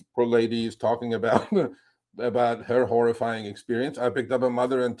then this poor lady is talking about about her horrifying experience. I picked up a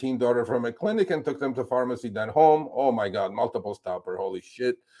mother and teen daughter from a clinic and took them to pharmacy, then home. Oh my God, multiple stopper. Holy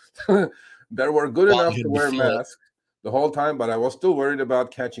shit. They were good Well, enough you to had to wear feel it. masks the whole time, but I was still worried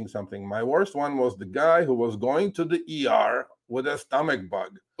about catching something. My worst one was the guy who was going to the ER with a stomach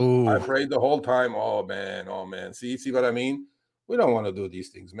bug. I Ooh. prayed the whole time. Oh man, oh man. See what I mean? We don't want to do these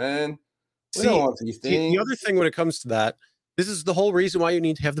things, man. We don't See, want these the things. other thing when it comes to that, this is the whole reason why you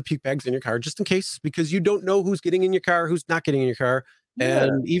need to have the puke bags in your car, just in case, because you don't know who's getting in your car, who's not getting in your car. Yeah.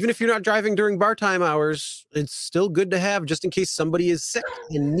 And even if you're not driving during bar time hours, it's still good to have just in case somebody is sick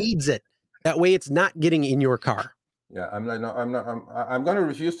and needs it. That way it's not getting in your car. Yeah, I'm not. No, I'm not. I'm going to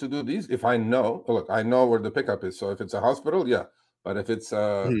refuse to do these if I know. Look, I know where the pickup is. So if it's a hospital, yeah. But if it's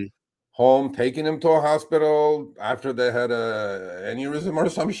Mhm. home, taking them to a hospital after they had a aneurysm or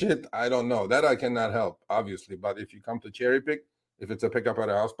some shit, I don't know. That I cannot help, obviously. But if you come to cherry pick, if it's a pickup at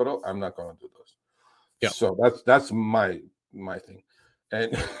a hospital, I'm not going to do those. Yeah. So that's my thing.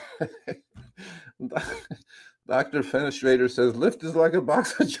 And Dr. Fenestrator says Lyft is like a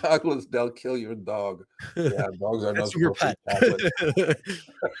box of chocolates. They'll kill your dog. Yeah, dogs are not That's your supposed to pet. eat chocolate.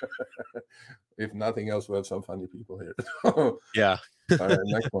 If nothing else, we have some funny people here. All Yeah. right,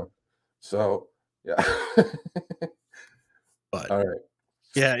 next one. So yeah. But All right.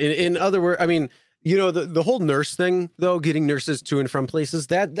 Yeah. In other words, I mean, the whole nurse thing, though, getting nurses to and from places,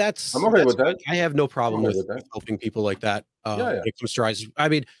 I'm that's okay with that. I have no I'm problem okay with with that. helping people like that. Yeah, When yeah. it comes to rides. I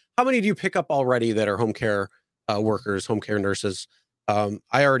mean, how many do you pick up already that are home care workers, home care nurses? I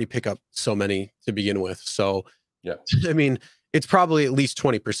already pick up so many to begin with. So, Yeah. I mean, it's probably at least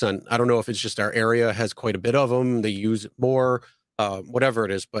 20%. I don't know if it's just our area has quite a bit of them. They use it more, whatever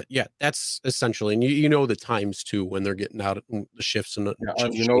it is. But yeah, that's essentially, and you know the times too when they're getting out the shifts and the Yeah,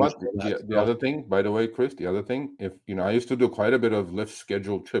 shift you know change what? and all that. The So, other thing, by the way, Chris, the other thing, if I used to do quite a bit of Lyft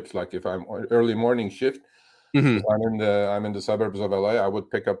scheduled trips. Like if I'm early morning shift, if mhm. I'm in the suburbs of LA, I would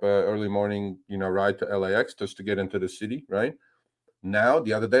pick up a early morning, ride to LAX just to get into the city, right? Now,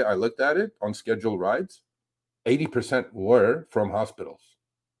 the other day I looked at it on scheduled rides, 80% were from hospitals.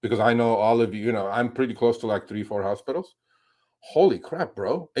 Because I know all of you, I'm pretty close to like 3, 4 hospitals. Holy crap,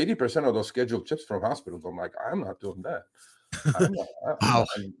 bro. 80% of those scheduled trips from hospitals. I'm like, I'm not doing that. I'm not. I'm Wow.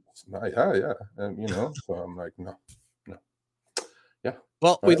 not. Yeah, yeah. And so I'm like, no, no. Yeah.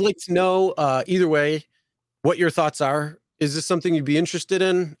 Well, All we'd right. like to know either way what your thoughts are. Is this something you'd be interested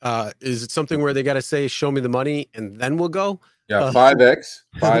in? Is it something where they got to say, "Show me the money," and then we'll go? Yeah, Uh, 5x,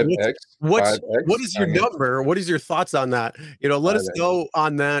 what's 5x, what 5x. is I your mean, number? What is your thoughts on that? Let us 5x. know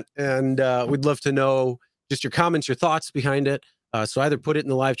on that, and we'd love to know just your comments, your thoughts behind it. So either put it in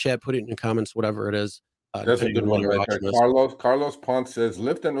the live chat, put it in the comments, whatever it is, That's a depending good on when one you're right there. watching this. Carlos Ponce says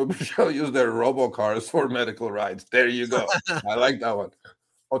Lyft and Uber shall use their robocars for medical rides. There you go. I like that one.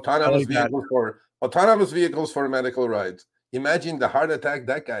 I Autonomous like that. vehicles for medical rides. Imagine the heart attack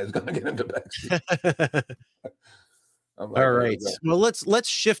that guy is going to get in the backseat. I'm like, All oh, right. Well, let's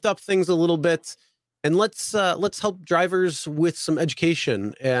shift up things a little bit, and let's help drivers with some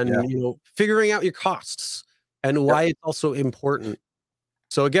education yeah, and figuring out your costs and yep. why it's also important.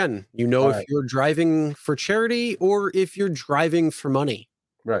 So again, All if right, you're driving for charity or if you're driving for money.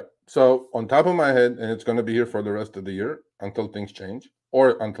 right. So on top of my head, and it's going to be here for the rest of the year until things change,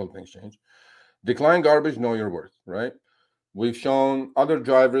 or until things change. Decline garbage, know your worth, right? We've shown other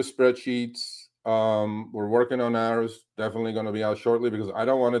drivers spreadsheets. We're working on ours. Definitely going to be out shortly because I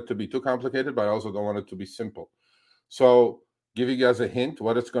don't want it to be too complicated, but I also don't want it to be simple. So, give you guys a hint.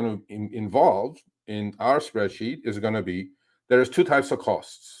 What it's going to involve in our spreadsheet is going to be there's two types of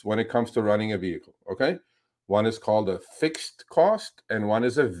costs when it comes to running a vehicle. Okay, one is called a fixed cost, and one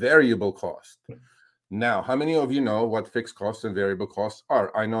is a variable cost. Now, how many of you know what fixed costs and variable costs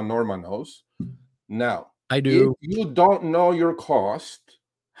are? I know Norma knows. Now, I if do. you don't know your cost,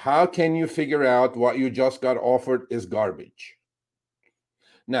 how can you figure out what you just got offered is garbage?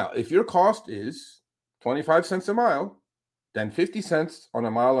 Now, if your cost is 25 cents a mile, then 50 cents on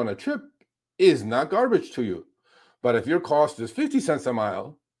a mile on a trip is not garbage to you. But if your cost is 50 cents a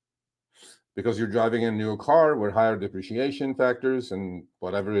mile because you're driving a new car with higher depreciation factors and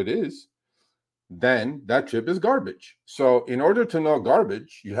whatever it is, then that trip is garbage. So, in order to know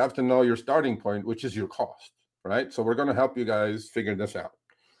garbage, you have to know your starting point, which is your cost, right? So, we're going to help you guys figure this out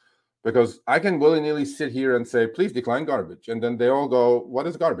because I can willy nilly sit here and say, please decline garbage. And then they all go, what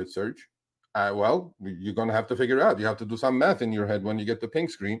is garbage, Serge? Well, you're going to have to figure it out. You have to do some math in your head when you get the pink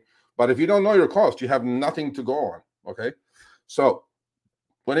screen. But if you don't know your cost, you have nothing to go on. Okay. So,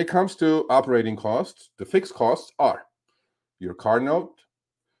 when it comes to operating costs, the fixed costs are your car note,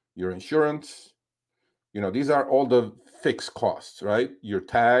 your insurance, these are all the fixed costs, right? Your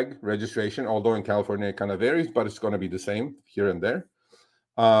tag, registration, although in California it kind of varies, but it's going to be the same here and there.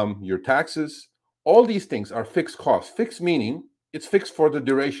 Your taxes, all these things are fixed costs. Fixed meaning it's fixed for the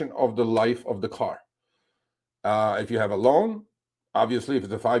duration of the life of the car. If you have a loan, obviously, if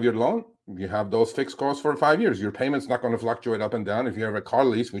it's a 5-year loan, you have those fixed costs for 5 years. Your payment's not going to fluctuate up and down. If you have a car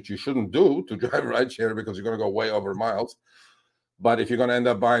lease, which you shouldn't do to drive rideshare because you're going to go way over miles. But if you're going to end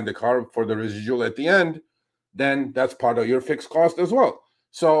up buying the car for the residual at the end, then that's part of your fixed cost as well.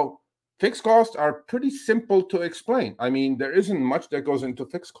 So fixed costs are pretty simple to explain. I mean, there isn't much that goes into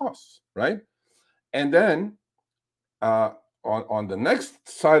fixed costs, right? And then on the next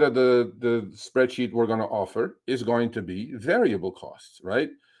side of the spreadsheet we're going to offer is going to be variable costs,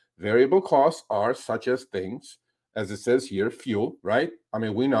 right? Variable costs are such as things, as it says here, fuel, right? I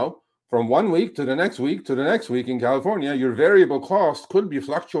mean, we know from 1 week to the next week to the next week in California, your variable cost could be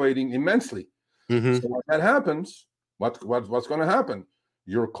fluctuating immensely. Mm-hmm. So when that happens, what's going to happen?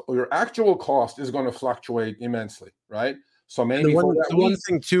 Your actual cost is going to fluctuate immensely, right? So And the maybe for one that the one week,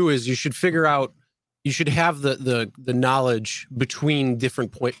 thing too is you should figure out you should have the knowledge between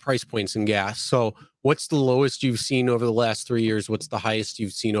different price points in gas. So what's the lowest you've seen over the last 3 years? What's the highest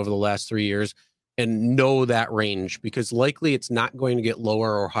you've seen over the last 3 years? And know that range because likely it's not going to get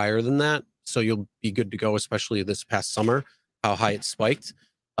lower or higher than that. So you'll be good to go, especially this past summer. how high it spiked.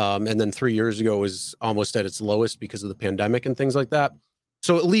 And then 3 years ago was almost at its lowest because of the pandemic and things like that.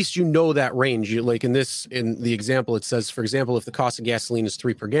 So at least you know that range. You like in the example, it says, for example, if the cost of gasoline is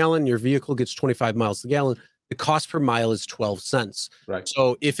 3 per gallon, your vehicle gets 25 miles a gallon. The cost per mile is 12 cents. Right.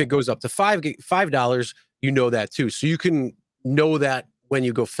 So if it goes up to $5, you know that too. So you can know that when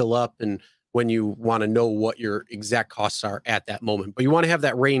you go fill up and when you want to know what your exact costs are at that moment. But you want to have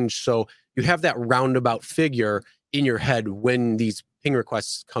that range so you have that roundabout figure in your head when these ping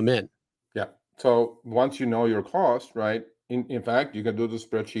requests come in. Yeah. So once you know your cost, right? In fact, you can do the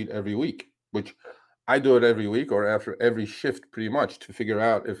spreadsheet every week, which I do it every week or after every shift pretty much to figure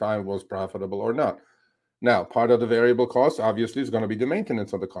out if I was profitable or not. Now, part of the variable cost obviously is going to be the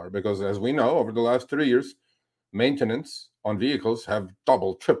maintenance of the car because as we know, over the last 3 years, maintenance on vehicles have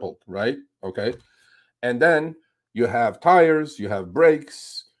doubled, tripled, right? Okay. And then you have tires, you have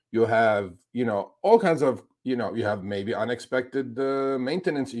brakes, you have, all kinds of, you have maybe unexpected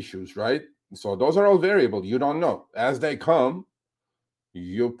maintenance issues, right? So those are all variable. You don't know. As they come,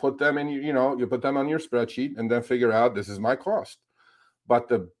 you put them in, you put them on your spreadsheet and then figure out this is my cost. But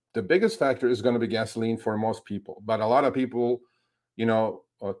the biggest factor is going to be gasoline for most people. But a lot of people,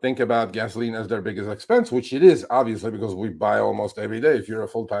 think about gasoline as their biggest expense, which it is obviously because we buy almost every day if you're a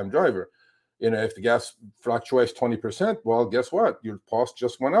full-time driver. If the gas fluctuates 20%, well, guess what? Your cost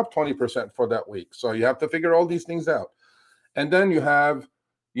just went up 20% for that week. So you have to figure all these things out. And then you have,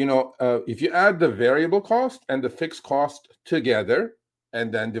 if you add the variable cost and the fixed cost together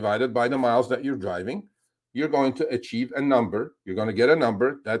and then divided by the miles that you're driving, you're going to achieve a number. You're going to get a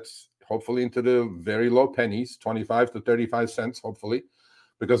number that's hopefully into the very low pennies, 25 to 35 cents, hopefully,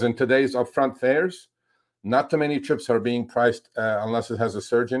 because in today's upfront fares, not too many trips are being priced unless it has a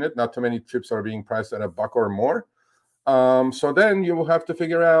surge in it. Not too many trips are being priced at $1 or more. So then you will have to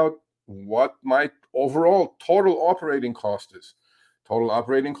figure out what my overall total operating cost is. Total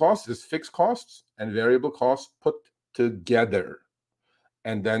operating cost is fixed costs and variable costs put together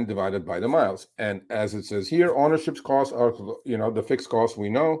and then divided by the miles. And as it says here, ownership's costs are, the fixed costs we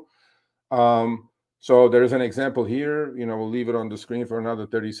know. So there's an example here. We'll leave it on the screen for another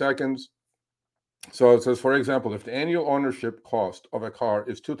 30 seconds. So it says, for example, if the annual ownership cost of a car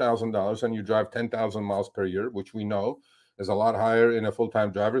is $2,000 and you drive 10,000 miles per year, which we know is a lot higher in a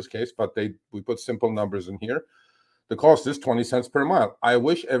full-time driver's case, but we put simple numbers in here. The cost is 20 cents per mile. I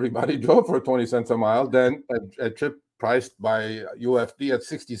wish everybody drove for 20 cents a mile. Then a trip priced by UFD at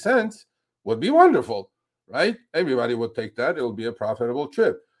 60 cents would be wonderful, right? Everybody would take that. It'll be a profitable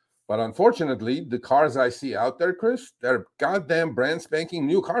trip. But unfortunately, the cars I see out there, Chris, they're goddamn brand spanking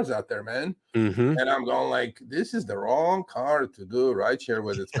new cars out there, man. Mm-hmm. And I'm going like, this is the wrong car to do rideshare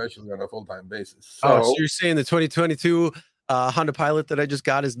with, especially on a full-time basis. So you're saying the 2022 Honda Pilot that I just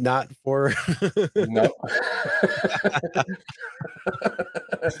got is not for no.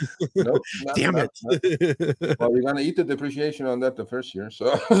 Nope, damn it. Well, we're gonna eat the depreciation on that the first year.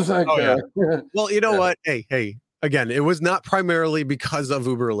 So I was like, well, you know what? Hey, again, it was not primarily because of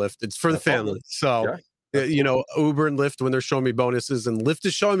Uber or Lyft. It's for the family. So Uber and Lyft, when they're showing me bonuses, and Lyft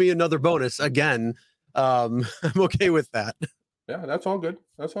is showing me another bonus again, I'm okay with that. Yeah, that's all good.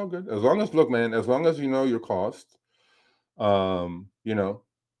 That's all good. As long as you know your cost,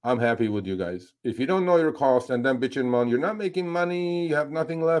 I'm happy with you guys. If you don't know your cost and then bitching moan, you're not making money, you have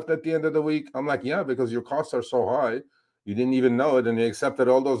nothing left at the end of the week. I'm like, yeah, because your costs are so high, you didn't even know it, and you accepted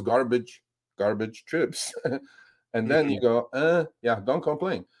all those garbage trips. And then you go, don't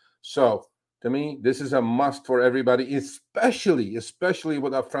complain. So to me, this is a must for everybody, especially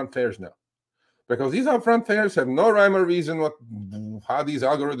with upfront fares now. Because these upfront fares have no rhyme or reason how these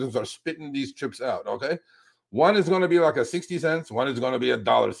algorithms are spitting these trips out, okay? One is going to be like a 60 cents. One is going to be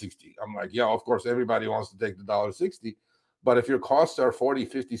 $1.60. I'm like, yeah, of course, everybody wants to take the $1.60. But if your costs are 40,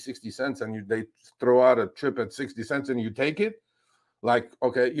 50, 60 cents and they throw out a trip at 60 cents and you take it, like,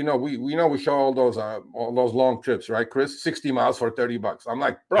 okay, we show all those long trips, right, Chris? 60 miles for $30. I'm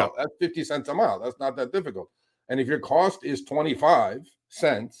like, bro, that's 50 cents a mile. That's not that difficult. And if your cost is 25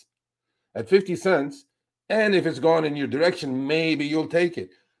 cents at 50 cents, and if it's going in your direction, maybe you'll take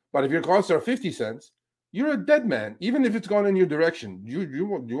it. But if your costs are 50 cents, you're a dead man. Even if it's going in your direction, you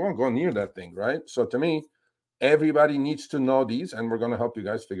won't go near that thing, right? So to me, everybody needs to know these, and we're going to help you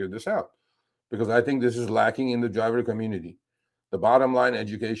guys figure this out because I think this is lacking in the driver community. The bottom line,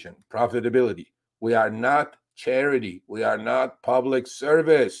 education, profitability. We are not charity. We are not public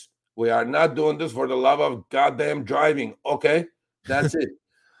service. We are not doing this for the love of goddamn driving. Okay, that's it.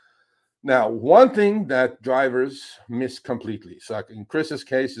 Now, one thing that drivers miss completely, so in Chris's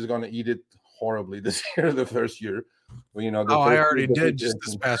case, he's going to eat it horribly this year, the first year. Well, you know, I already did just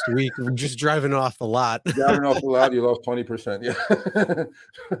this past week. We're just driving off the lot. Driving off the lot, you lost 20%.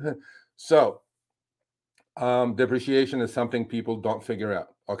 Yeah. So depreciation is something people don't figure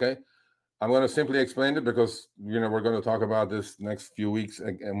out. Okay. I'm going to simply explain it because, you know, we're going to talk about this next few weeks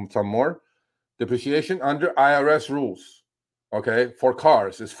and some more. Depreciation under IRS rules, okay, for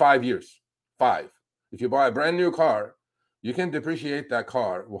cars is 5 years. 5. If you buy a brand new car, you can depreciate that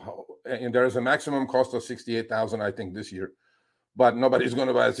car, and there is a maximum cost of $68,000, I think, this year. But nobody's going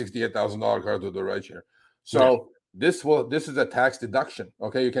to buy a $68,000 car to the right here. So this is a tax deduction.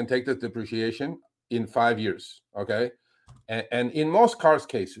 Okay, you can take the depreciation in 5 years. Okay, and in most cars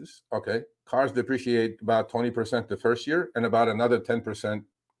cases, okay, cars depreciate about 20% the first year and about another 10%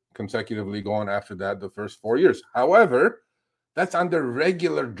 consecutively going after that the first 4 years. However, that's under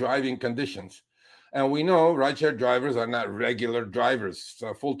regular driving conditions. And we know rideshare drivers are not regular drivers.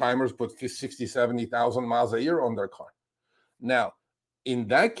 So full-timers put 60, 70,000 miles a year on their car. Now, in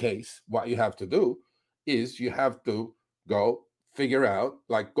that case, what you have to do is you have to go figure out,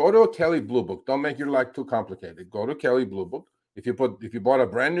 like, go to a Kelley Blue Book. Don't make your life too complicated. Go to Kelley Blue Book. If you bought a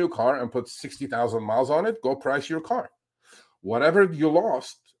brand new car and put 60,000 miles on it, go price your car. Whatever you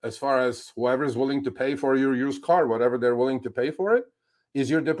lost, as far as whoever is willing to pay for your used car, whatever they're willing to pay for it, is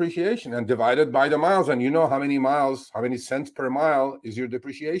your depreciation, and divided by the miles. And you know how many miles, how many cents per mile is your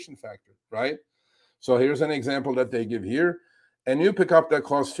depreciation factor, right? So here's an example that they give here. A new pickup that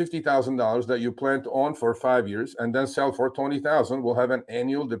costs $50,000 that you plan to own for 5 years and then sell for $20,000 will have an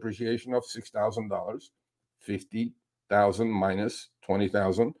annual depreciation of $6,000. 50,000 minus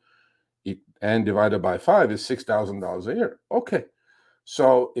 20,000 and divided by 5 is $6,000 a year. Okay.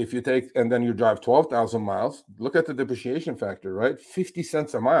 So if you take, and then you drive 12,000 miles, look at the depreciation factor, right? 50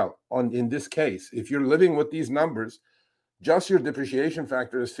 cents a mile in this case. If you're living with these numbers, just your depreciation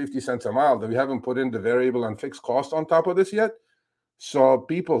factor is 50 cents a mile. We haven't put in the variable and fixed cost on top of this yet. So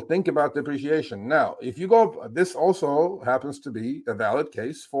people think about depreciation. Now, if you go, this also happens to be a valid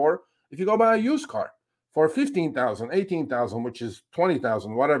case for if you go buy a used car for 15,000, 18,000, which is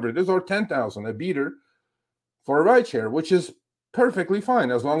 20,000, whatever it is, or 10,000, a beater for a rideshare, which is perfectly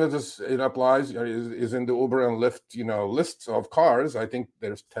fine as long as it applies, is in the Uber and Lyft, you know, lists of cars. I think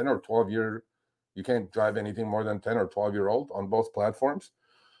there's 10 or 12 year, you can't drive anything more than 10 or 12-year-old on both platforms.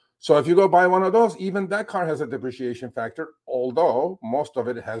 So if you go buy one of those, even that car has a depreciation factor, although most of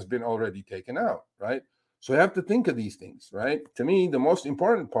it has been already taken out, right? So you have to think of these things, right? To me, the most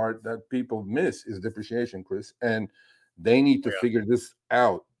important part that people miss is depreciation, Chris, and they need to figure this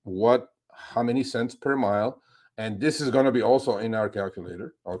out. How many cents per mile? And this is going to be also in our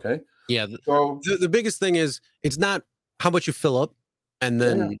calculator, okay? Yeah. So the biggest thing is it's not how much you fill up and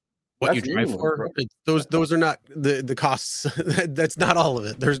then what you drive for. Those are not the costs. That's not all of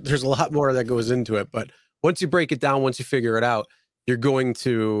it. There's a lot more that goes into it. But once you break it down, once you figure it out, you're going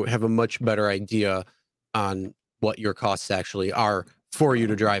to have a much better idea on what your costs actually are for you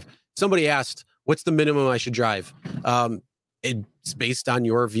to drive. Somebody asked, what's the minimum I should drive? It's based on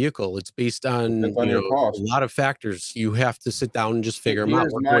your vehicle. It's based on your cost. A lot of factors. You have to sit down and just figure them out.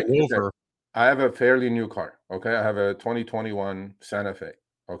 I have a fairly new car. Okay. I have a 2021 Santa Fe.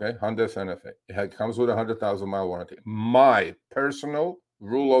 Okay. Honda Santa Fe. It comes with a 100,000 mile warranty. My personal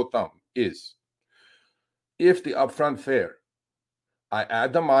rule of thumb is if the upfront fare, I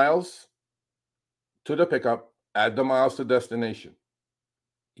add the miles to the pickup, add the miles to destination.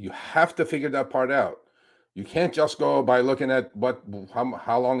 You have to figure that part out. You can't just go by looking at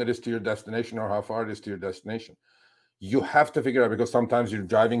how long it is to your destination or how far it is to your destination. You have to figure out, because sometimes you're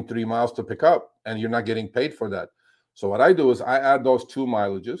driving 3 miles to pick up and you're not getting paid for that. So what I do is I add those 2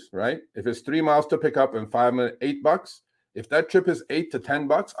 mileages, right? If it's 3 miles to pick up and $8, if that trip is $8 to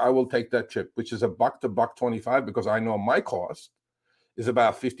 $10, I will take that trip, which is $1 to $1.25, because I know my cost is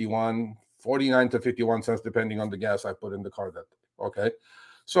about 49 to 51 cents, depending on the gas I put in the car that day. Okay.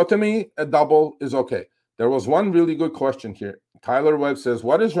 So to me, a double is okay. There was one really good question here. Tyler Webb says,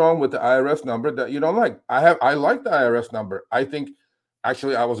 what is wrong with the IRS number that you don't like? I like the IRS number. I think,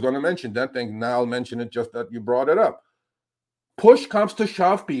 actually, I was going to mention that thing. Now I'll mention it just that you brought it up. Push comes to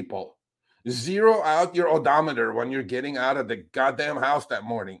shove, people. Zero out your odometer when you're getting out of the goddamn house that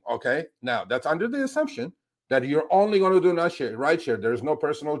morning. Okay. Now, that's under the assumption that you're only going to do rideshare. There's no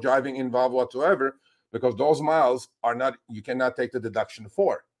personal driving involved whatsoever, because those miles you cannot take the deduction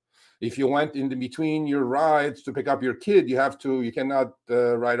for. If you went in between your rides to pick up your kid, you cannot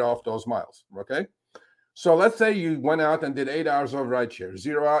write off those miles, okay? So let's say you went out and did 8 hours of rideshare.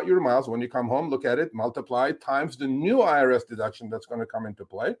 Zero out your miles. When you come home, look at it, multiply times the new IRS deduction that's going to come into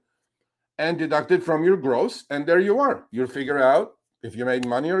play, and deduct it from your gross, and there you are. You'll figure out if you made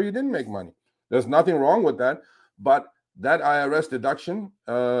money or you didn't make money. There's nothing wrong with that. But that IRS deduction,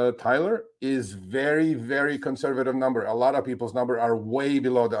 Tyler, is very, very conservative number. A lot of people's number are way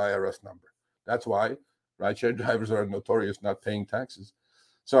below the IRS number. That's why rideshare drivers are notorious not paying taxes.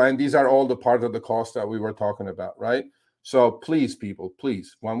 So, and these are all the part of the cost that we were talking about, right? So please, people,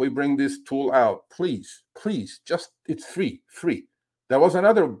 please, when we bring this tool out, please, just, it's free. There was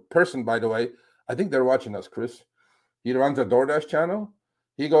another person, by the way, I think they're watching us, Chris. He runs a DoorDash channel.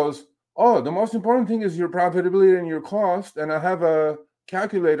 He goes, oh, the most important thing is your profitability and your cost. And I have a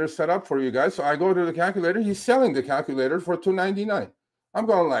calculator set up for you guys. So I go to the calculator. He's selling the calculator for $2.99. I'm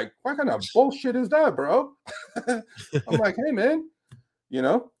going like, what kind of bullshit is that, bro? I'm like, hey, man,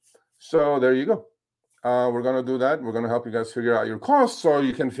 so there you go. We're going to do that. We're going to help you guys figure out your costs so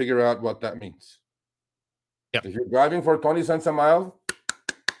you can figure out what that means. Yep. If you're driving for 20 cents a mile,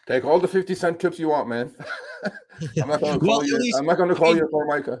 take all the 50-cent tips you want, man. I'm not going to call you. I'm not going to call you for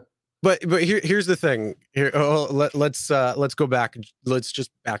Micah. But here's the thing. Here, let's go back. Let's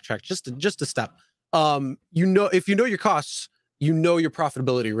just backtrack just a step. If you know your costs, you know your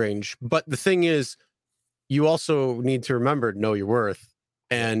profitability range. But the thing is, you also need to remember know your worth.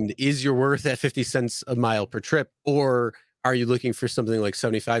 And is your worth at 50 cents a mile per trip, or are you looking for something like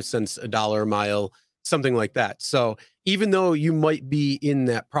 75 cents a dollar a mile, something like that? So even though you might be in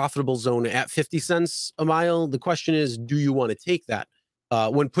that profitable zone at 50 cents a mile, the question is, do you want to take that?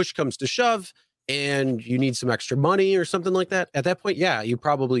 When push comes to shove and you need some extra money or something like that, at that point, yeah, you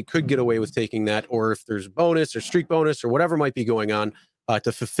probably could get away with taking that. Or if there's bonus or streak bonus or whatever might be going on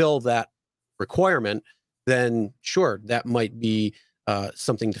to fulfill that requirement, then sure, that might be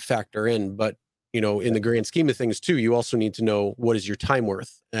something to factor in. But in the grand scheme of things too, you also need to know what is your time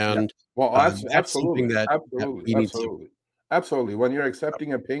worth. And well, that's absolutely something that you need absolutely. When you're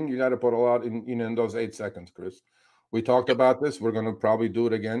accepting a ping, you got to put a lot in those 8 seconds, Chris. We talked about this. We're going to probably do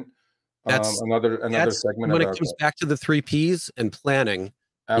it again. That's another segment when it comes back to the 3 Ps and planning.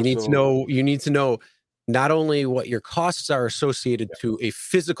 Absolutely. You need to know not only what your costs are associated to a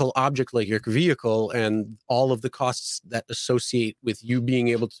physical object like your vehicle and all of the costs that associate with you being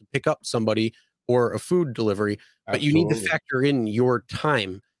able to pick up somebody or a food delivery, but you need to factor in your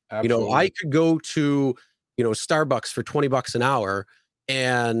time. Absolutely. I could go to Starbucks for $20 an hour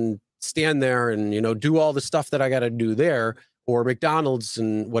and stand there and do all the stuff that I got to do there, or McDonald's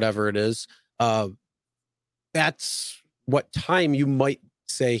and whatever it is. That's what time you might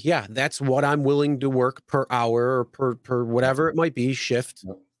say, yeah, that's what I'm willing to work per hour or per whatever it might be, shift.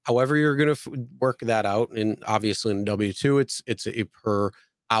 Yep. However you're going to work that out. And obviously in W2, it's a per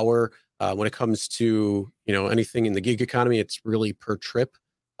hour. When it comes to anything in the gig economy, it's really per trip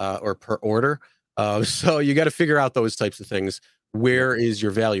or per order. So you got to figure out those types of things. Where is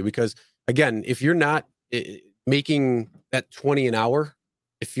your value? Because again, if you're not making that 20 an hour,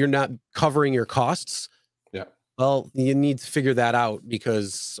 if you're not covering your costs, well, you need to figure that out,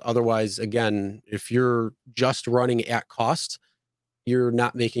 because otherwise, again, if you're just running at cost, you're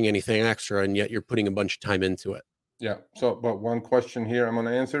not making anything extra, and yet you're putting a bunch of time into it. Yeah. So, but one question here I'm going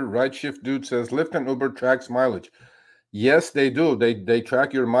to answer. Right Shift Dude says Lyft and Uber tracks mileage. Yes, they do. They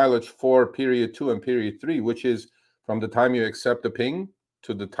track your mileage for period 2 and period 3, which is from the time you accept the ping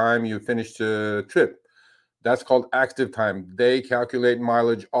to the time you finish the trip. That's called active time. They calculate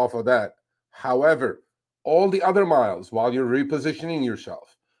mileage off of that. However, all the other miles, while you're repositioning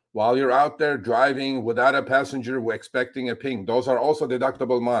yourself, while you're out there driving without a passenger expecting a ping, those are also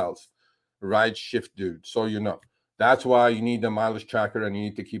deductible miles. Right Shift Dude. So that's why you need the mileage tracker, and you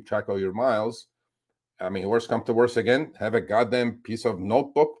need to keep track of your miles. I mean, worst come to worst, again, have a goddamn piece of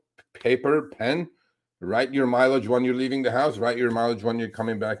notebook, paper, pen, write your mileage when you're leaving the house, write your mileage when you're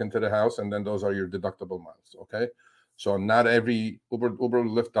coming back into the house, and then those are your deductible miles, okay? So not every Uber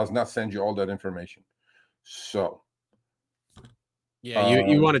Lyft does not send you all that information. So. Yeah,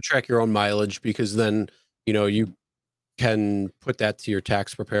 you want to track your own mileage, because then, you can put that to your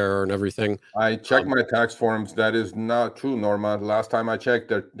tax preparer and everything. I check my tax forms. That is not true, Norma. Last time I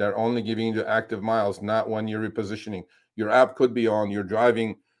checked, they're only giving you active miles, not when you're repositioning. Your app could be on. You're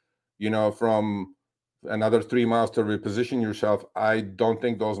driving, from another 3 miles to reposition yourself. I don't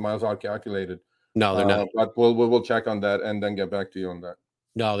think those miles are calculated. No, they're not. But we'll check on that and then get back to you on that.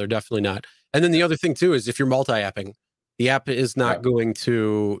 No, they're definitely not. And then the other thing too is, if you're multi-apping, the app is not going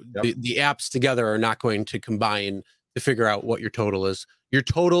to the apps together are not going to combine to figure out what your total is. Your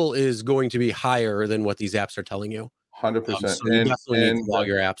total is going to be higher than what these apps are telling you. 100%. So you definitely need to log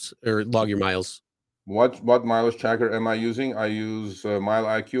your apps or log your miles. What mileage tracker am I using? I use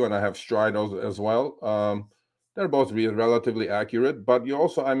MileIQ, and I have Stride as well. They're both relatively accurate, but you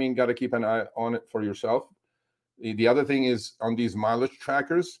also, got to keep an eye on it for yourself. The other thing is, on these mileage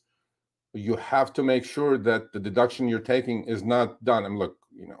trackers, you have to make sure that the deduction you're taking is not done. And look,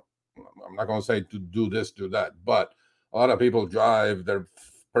 I'm not going to say to do this, do that, but a lot of people drive their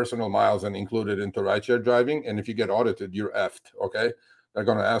personal miles and include it into rideshare driving. And if you get audited, you're effed. Okay. They're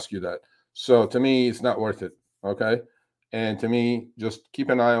going to ask you that. So to me, it's not worth it. Okay. And to me, just keep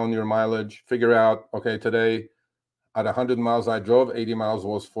an eye on your mileage, figure out, okay, today at 100 miles I drove, 80 miles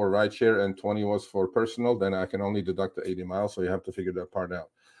was for rideshare and 20 was for personal. Then I can only deduct the 80 miles. So you have to figure that part out.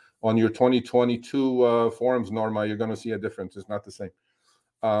 On your 2022 forms, Norma, you're going to see a difference. It's not the same.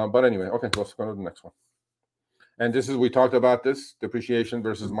 But anyway, okay, let's go to the next one. And this is, we talked about this, depreciation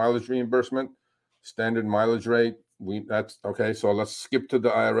versus mileage reimbursement, standard mileage rate. That's okay. So let's skip to the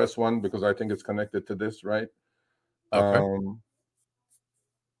IRS one because I think it's connected to this, right? Okay.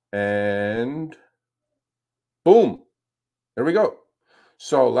 And boom, there we go.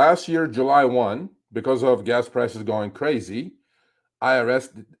 So last year, July 1, because of gas prices going crazy,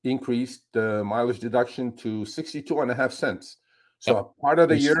 IRS increased the mileage deduction to 62.5 cents. So part of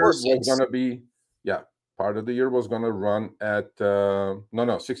the year was going to be, part of the year was going to run at,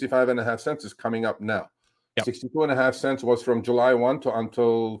 65.5 cents is coming up now. Yep. 62.5 cents was from July 1 to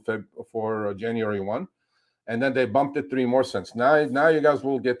until January 1. And then they bumped it 3 more cents. Now you guys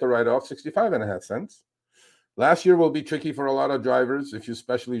will get the write-off 65.5 cents. Last year will be tricky for a lot of drivers if you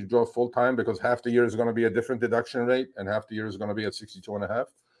especially drove full-time because half the year is going to be a different deduction rate and half the year is going to be at 62.5.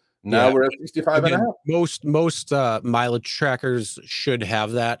 Now we're at 65.5. Most mileage trackers should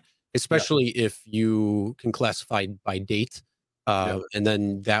have that, especially if you can classify by date. And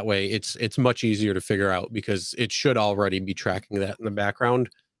then that way it's much easier to figure out because it should already be tracking that in the background.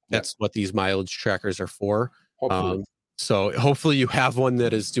 That's what these mileage trackers are for. Hopefully. So hopefully you have one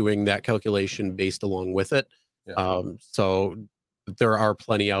that is doing that calculation based along with it. So there are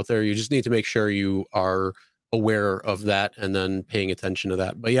plenty out there. You just need to make sure you are aware of that and then paying attention to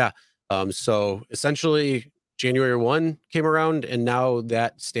that. But so essentially January 1 came around and now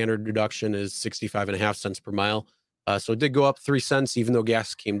that standard deduction is 65.5 cents per mile. So it did go up 3 cents, even though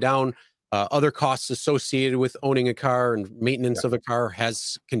gas came down. Other costs associated with owning a car and maintenance of a car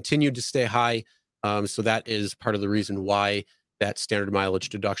has continued to stay high. So that is part of the reason why that standard mileage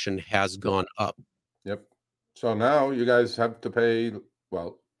deduction has gone up. Yep. So now you guys have to pay,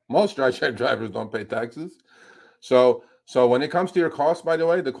 well, most rideshare drivers don't pay taxes. So when it comes to your cost, by the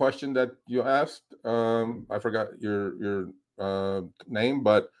way, the question that you asked, I forgot your name,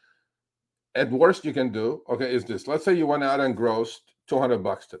 but at worst you can do, okay, is this. Let's say you went out and grossed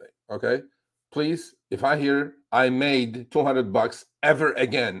 $200 today, okay? Please, if I hear I made $200 ever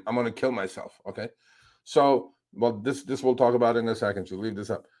again, I'm going to kill myself, okay? So, well, this we'll talk about in a second, so leave this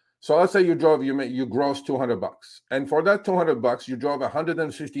up. So let's say you grossed $200, and for that $200, you drove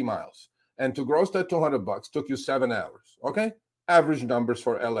 150 miles, and to gross that $200 took you 7 hours. Okay, average numbers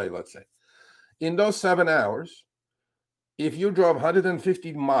for LA, let's say. In those 7 hours, if you drove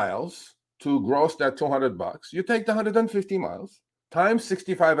 150 miles to gross that $200, you take the 150 miles times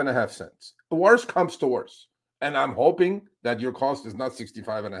 65.5 cents. The worst comes to worst, and I'm hoping that your cost is not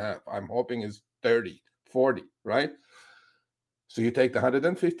 65.5. I'm hoping it's 30, 40, right? So you take the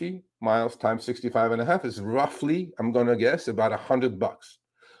 150 miles times 65.5 is roughly, I'm going to guess, about $100.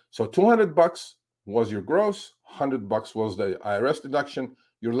 So $200 was your gross, $100 was the IRS deduction.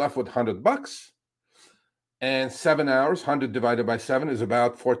 You're left with $100. And 7 hours, 100 divided by 7 is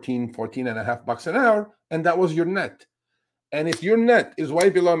about $14.5 an hour. And that was your net. And if your net is way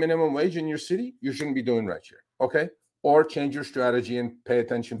below minimum wage in your city, you shouldn't be doing rideshare, okay? Or change your strategy and pay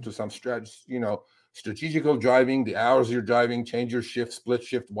attention to some strategy, strategical driving, the hours you're driving, change your shift, split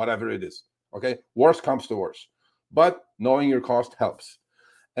shift, whatever it is. Okay. Worst comes to worst, but knowing your cost helps.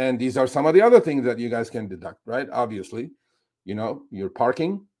 And these are some of the other things that you guys can deduct, right? Obviously, your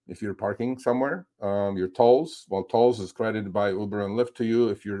parking, if you're parking somewhere, your tolls. Well, tolls is credited by Uber and Lyft to you.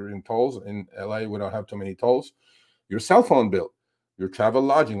 If you're in tolls in LA, we don't have too many tolls. Your cell phone bill, your travel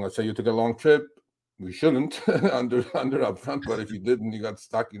lodging. Let's say you took a long trip. We shouldn't under upfront, but if you didn't, you got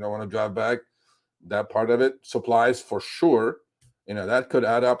stuck, you don't want to drive back. That part of it, supplies for sure, that could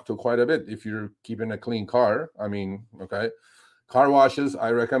add up to quite a bit if you're keeping a clean car. I mean, okay. Car washes,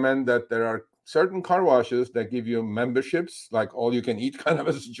 I recommend that there are certain car washes that give you memberships, like all you can eat kind of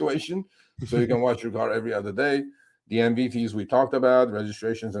a situation. So you can wash your car every other day. DMV fees we talked about,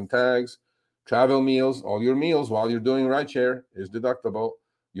 registrations and tags, travel meals, all your meals while you're doing rideshare is deductible.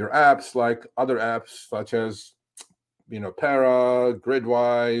 Your apps, like other apps such as, Para,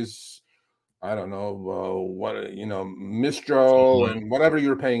 Gridwise, I don't know, Mistral and whatever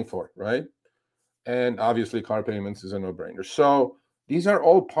you're paying for, right? And obviously car payments is a no-brainer. So these are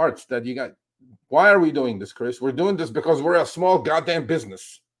all parts that you got. Why are we doing this, Chris? We're doing this because we're a small goddamn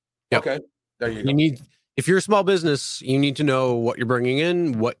business. Yep. Okay, there you go. You need, if you're a small business, you need to know what you're bringing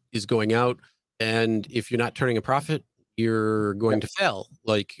in, what is going out, and if you're not turning a profit, you're going to fail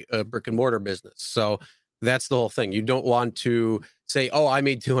like a brick and mortar business. So that's the whole thing. You don't want to say, "Oh, I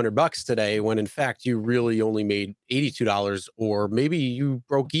made $200 today," when in fact you really only made $82, or maybe you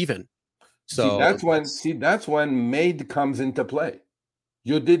broke even. So that's when made comes into play.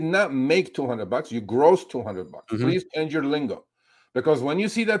 You did not make $200. You grossed $200. Please change your lingo, because when you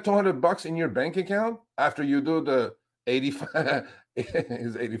see that $200 in your bank account after you do the 85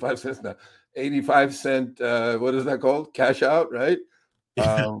 is 85 cents now, 85 cent what is that called, cash out, right?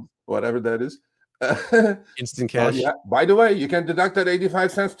 Whatever that is. instant cash. Yeah, by the way, you can deduct that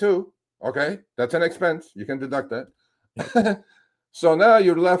 85 cents too. Okay, that's an expense, you can deduct that. So now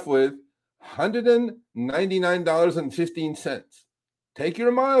you're left with $199.15. Take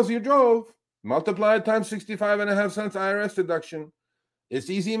your miles you drove, multiply it times 65.5 cents IRS deduction. It's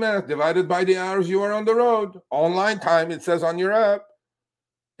easy math, divided by the hours you are on the road. Online time, it says on your app.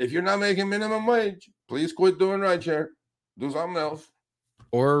 If you're not making minimum wage, please quit doing rideshare. Do something else.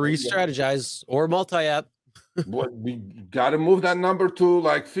 Or re-strategize, or multi-app. We got to move that number to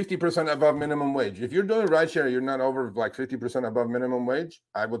like 50% above minimum wage. If you're doing rideshare, you're not over like 50% above minimum wage,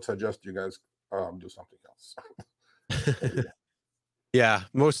 I would suggest you guys do something else. Yeah,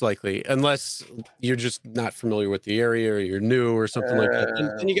 most likely, unless you're just not familiar with the area or you're new or something like that.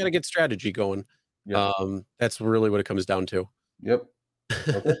 And you got to get strategy going. Yep. That's really what it comes down to. Yep.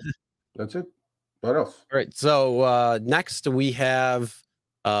 Okay. That's it. What else? All right. So next we have,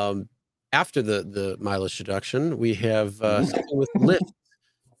 after the mileage deduction, we have something with Lyft,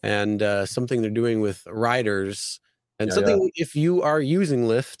 and something they're doing with riders, and something if you are using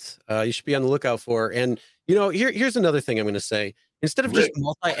Lyft, you should be on the lookout for. And here's another thing I'm going to say. Instead of just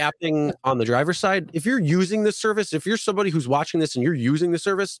multi-apping on the driver's side, if you're using this service, if you're somebody who's watching this and you're using the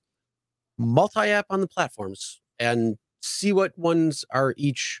service, multi-app on the platforms and see what ones are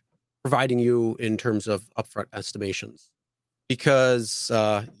each providing you in terms of upfront estimations. Because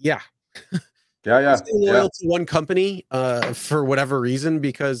stay loyal to one company for whatever reason,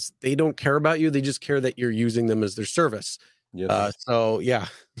 because they don't care about you. They just care that you're using them as their service. Yes.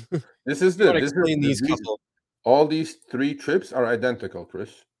 This is all these three trips are identical,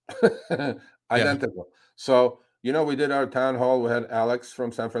 Chris. Identical. So, we did our town hall. We had Alex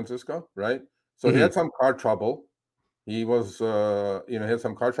from San Francisco, right? So he had some car trouble. He was, he had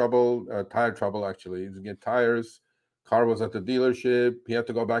some car trouble, tire trouble, actually. He was getting tires. Car was at the dealership. He had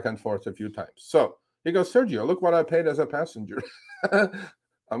to go back and forth a few times. So he goes, Sergio, look what I paid as a passenger.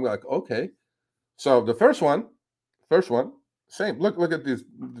 I'm like, okay. So the first one, same. Look at these,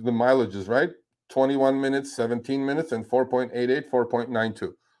 the mileages, right? 21 minutes, 17 minutes, and 4.88,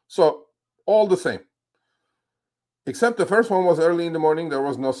 4.92. So all the same. Except the first one was early in the morning. There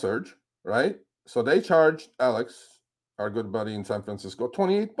was no surge, right? So they charged Alex, our good buddy in San Francisco,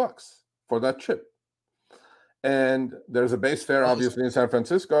 $28 for that trip. And there's a base fare, obviously, in San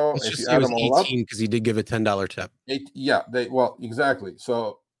Francisco. If you add them all up, because he did give a $10 tip. Exactly.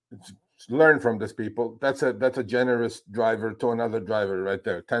 So learn from these people. That's a generous driver to another driver right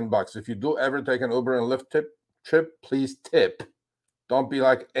there. $10. If you do ever take an Uber and Lyft trip, please tip. Don't be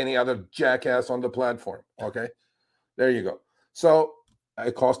like any other jackass on the platform. Okay, there you go. So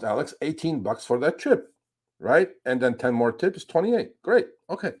it cost Alex $18 for that trip, right? And then 10 more tips, 28. Great.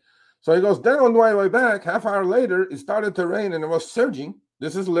 Okay. So he goes, then on my way back, half hour later, it started to rain and it was surging.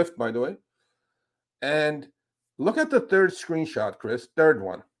 This is Lyft, by the way. And look at the third screenshot, Chris. Third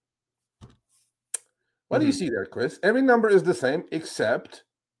one. What do you see there, Chris? Every number is the same, except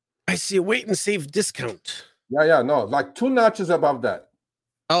I see a wait and save discount. No, like 2 notches above that.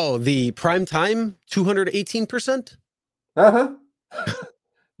 Oh, the prime time, 218%?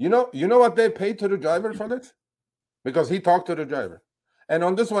 You know what they paid to the driver for this? Because he talked to the driver. And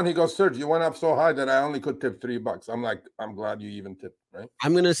on this one, he goes, Serge, you went up so high that I only could tip $3. I'm like, I'm glad you even tipped, right?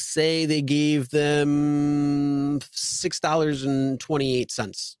 I'm going to say they gave them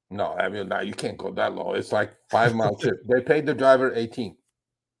 $6.28. No, you can't go that low. It's like 5 mile trip. They paid the driver 18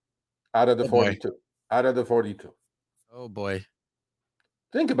 out of the 42. Boy. Out of the 42. Oh, boy.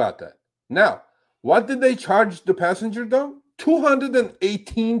 Think about that. Now, what did they charge the passenger, though?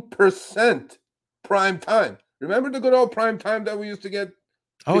 218% prime time. Remember the good old prime time that we used to get?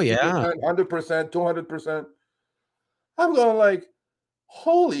 100%, 200%. I'm going like,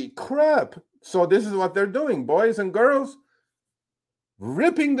 holy crap. So this is what they're doing, boys and girls.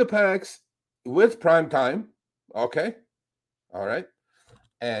 Ripping the packs with prime time. Okay. All right.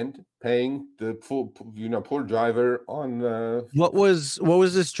 And paying the full, poor driver on what was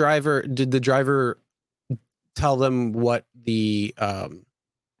this driver? Did the driver tell them what the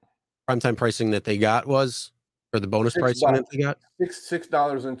primetime pricing that they got was, or the bonus pricing that they got?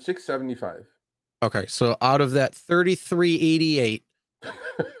 $6.75. Okay, so out of that $33.88,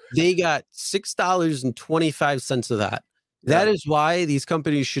 they got $6.25 of that. That is why these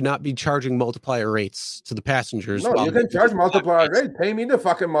companies should not be charging multiplier rates to the passengers. No, you can charge multiplier rate. Pay me the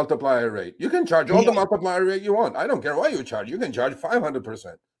fucking multiplier rate. You can charge all the multiplier rate you want. I don't care what you charge. You can charge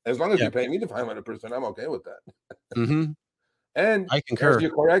 500%. As long as you pay me the 500%, I'm okay with that. Mm-hmm. And I concur. As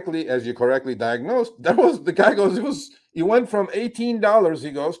you correctly diagnosed, the guy goes, he went from $18, he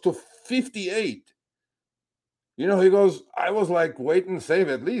goes, to $58. He goes, I was like, wait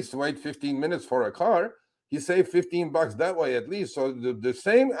 15 minutes for a car. He saved $15 that way at least. So the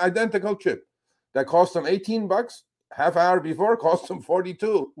same identical chip that cost him $18 half hour before cost him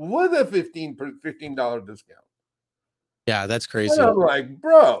 $42 with a $15 discount. Yeah, that's crazy. And I'm like,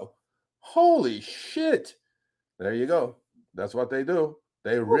 bro, holy shit. There you go. That's what they do.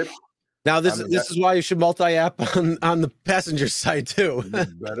 They rip. Now this is why you should multi-app on the passenger side too. You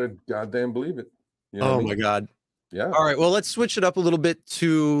better goddamn believe it. My God. Yeah. All right. Well, let's switch it up a little bit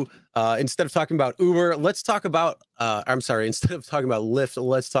to instead of talking about Uber, let's talk about instead of talking about Lyft,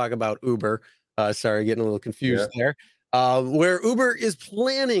 let's talk about Uber. Sorry, getting a little confused there. Where Uber is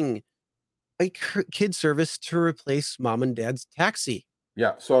planning a kid service to replace mom and dad's taxi.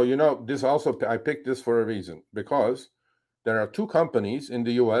 Yeah. So this also, I picked this for a reason, because there are two companies in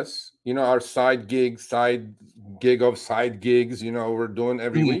the US, our side gig of side gigs, we're doing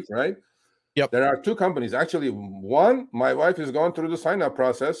every week, right? Yep. There are two companies. Actually, one, my wife is going through the sign-up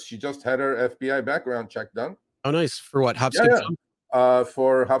process. She just had her FBI background check done. Oh, nice. For what? Hop, skip, jump?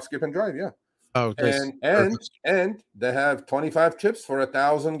 For Hop, Skip, and Drive, yeah. Oh, nice. And they have 25 chips for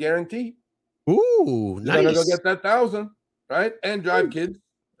 1,000 guarantee. Ooh, nice. You're gonna go get that 1,000, right? And drive kids.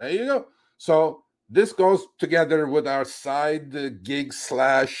 There you go. So this goes together with our side gig /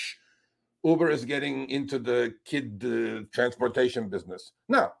 Uber is getting into the kid transportation business.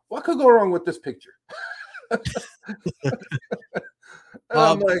 Now, what could go wrong with this picture?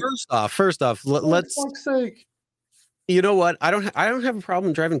 First off, let's. For fuck's sake. You know what? I don't have a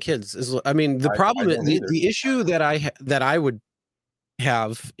problem driving kids. The issue that I would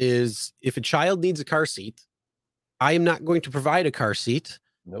have is if a child needs a car seat, I am not going to provide a car seat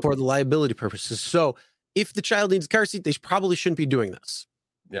for the liability purposes. So if the child needs a car seat, they probably shouldn't be doing this.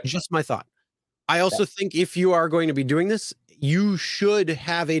 Yeah. Just my thought. I also think if you are going to be doing this, you should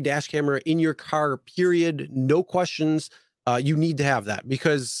have a dash camera in your car, period. No questions. You need to have that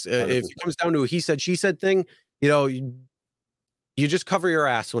because if it comes down to a he said, she said thing, you just cover your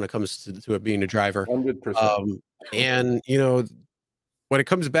ass when it comes to it being a driver. 100%. And, when it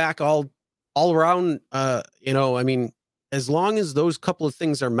comes back all around, as long as those couple of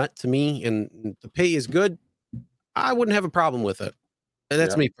things are met to me and the pay is good, I wouldn't have a problem with it. And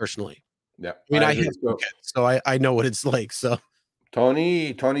that's me personally. Yeah. I have kids, so I know what it's like. So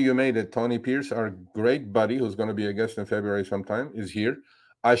Tony, you made it. Tony Pierce, our great buddy, who's going to be a guest in February sometime, is here.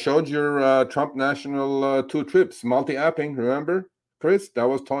 I showed your Trump National 2 trips, multi-apping, remember, Chris? That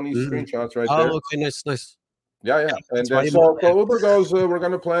was Tony's screenshots right there. Oh, okay, nice. Yeah. And then, so Uber goes, we're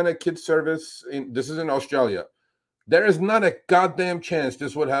going to plan a kid service. This is in Australia. There is not a goddamn chance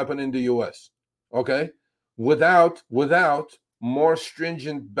this would happen in the US, okay? Without more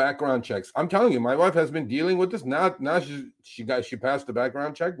stringent background checks. I'm telling you, my wife has been dealing with this. Now she passed the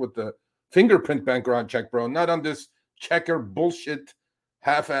background check with the fingerprint background check, bro. Not on this checker bullshit,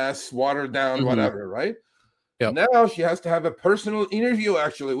 half-ass, watered down, whatever, right? Yep. Now she has to have a personal interview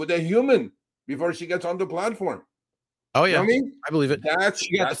actually with a human before she gets on the platform. Oh yeah, you know what I mean? I believe it.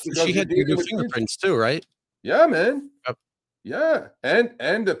 She had to do fingerprints too, right? Yeah, man. Yep. Yeah,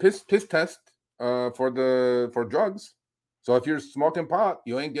 and the piss test for drugs. So if you're smoking pot,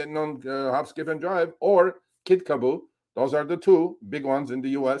 you ain't getting on Hop, Skip, and Drive or Kid Kaboo. Those are the two big ones in the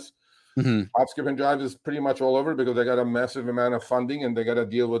U.S. Hop, Skip, and Drive is pretty much all over because they got a massive amount of funding and they got to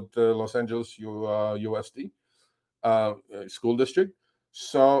deal with Los Angeles USD school district.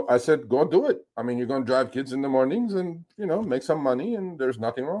 So I said, go do it. I mean, you're going to drive kids in the mornings and, make some money, and there's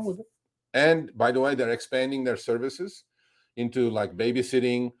nothing wrong with it. And by the way, they're expanding their services into like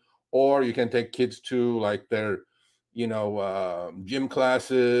babysitting, or you can take kids to like their gym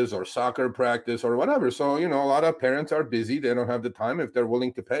classes or soccer practice or whatever. So, a lot of parents are busy. They don't have the time if they're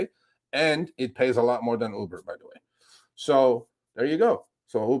willing to pay. And it pays a lot more than Uber, by the way. So there you go.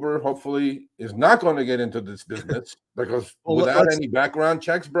 So Uber hopefully is not going to get into this business because without any background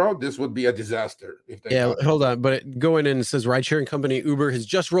checks, bro, this would be a disaster. Hold on. But going in, it says ride-sharing company Uber has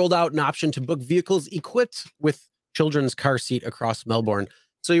just rolled out an option to book vehicles equipped with children's car seat across Melbourne.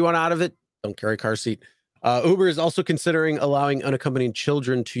 So you want out of it? Don't carry a car seat. Uber is also considering allowing unaccompanied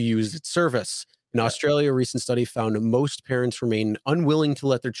children to use its service. In Australia, a recent study found most parents remain unwilling to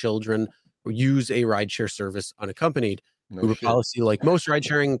let their children use a rideshare service unaccompanied. No Uber shit. policy, like most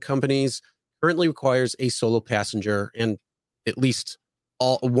ride-sharing companies, currently requires a solo passenger, and at least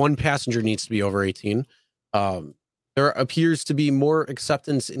one passenger needs to be over 18. There appears to be more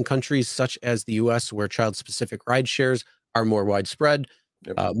acceptance in countries such as the US, where child-specific ride shares are more widespread.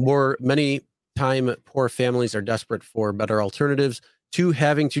 Yep. Many time poor families are desperate for better alternatives to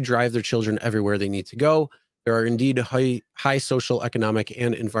having to drive their children everywhere they need to go. There are indeed high social, economic,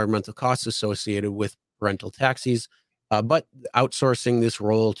 and environmental costs associated with parental taxis, but outsourcing this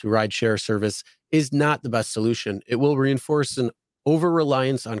role to rideshare service is not the best solution. It will reinforce an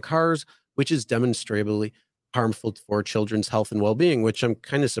over-reliance on cars, which is demonstrably harmful for children's health and well-being, which I'm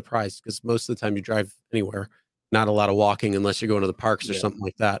kind of surprised, because most of the time you drive anywhere, not a lot of walking unless you're going to the parks or something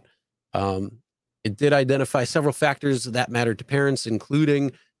like that. It did identify several factors that mattered to parents,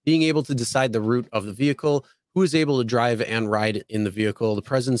 including being able to decide the route of the vehicle, who is able to drive and ride in the vehicle, the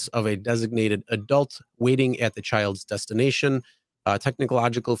presence of a designated adult waiting at the child's destination,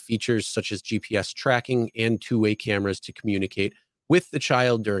 technological features such as GPS tracking and two-way cameras to communicate with the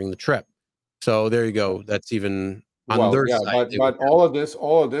child during the trip. So there you go. That's even on their side. But all of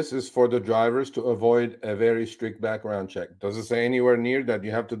this is for the drivers to avoid a very strict background check. Does it say anywhere near that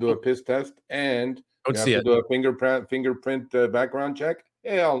you have to do a piss test and you have to do a fingerprint background check?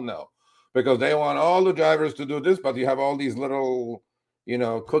 Hell no, because they want all the drivers to do this, but you have all these little,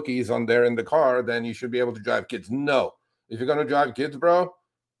 cookies on there in the car, then you should be able to drive kids. No, if you're going to drive kids, bro,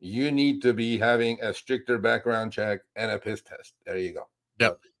 you need to be having a stricter background check and a piss test. There you go.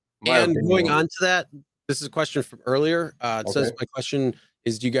 Yep. And going on to that, this is a question from earlier. It says, my question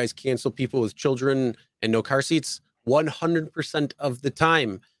is, do you guys cancel people with children and no car seats? 100% of the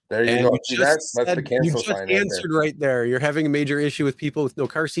time. There you go. That's the cancel sign. You just answered right there. You're having a major issue with people with no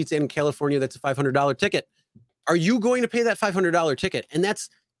car seats, and in California, that's a $500 ticket. Are you going to pay that $500 ticket? And that's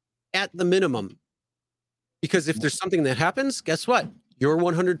at the minimum. Because if there's something that happens, guess what? You're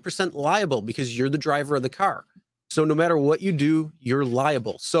 100% liable because you're the driver of the car. So no matter what you do, you're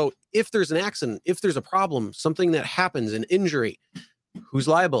liable. So if there's an accident, if there's a problem, something that happens, an injury, who's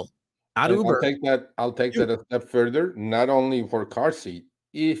liable? Not Uber. I'll take that a step further. Not only for car seat,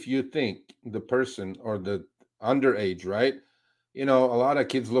 if you think the person or the underage, right? A lot of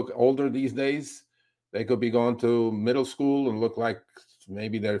kids look older these days. They could be going to middle school and look like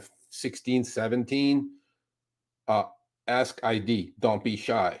maybe they're 16, 17. Ask ID. Don't be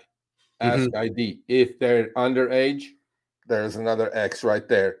shy. Ask ID. If they're underage, there's another X right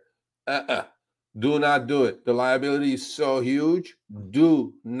there. Do not do it. The liability is so huge.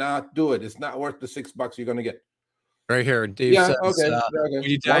 Do not do it. It's not worth the $6 you're going to get. Right here, Dave says,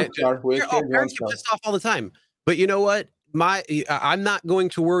 parents get pissed off all the time. But you know what? I'm not going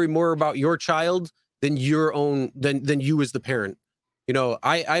to worry more about your child than your own than you as the parent.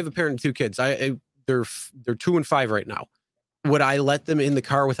 I have a parent of 2 kids. They're 2 and 5 right now. Would I let them in the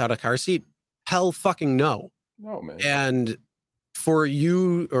car without a car seat? Hell fucking no. No, man. And for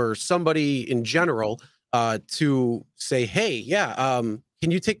you or somebody in general to say, hey,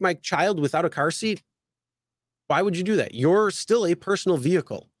 can you take my child without a car seat? Why would you do that? You're still a personal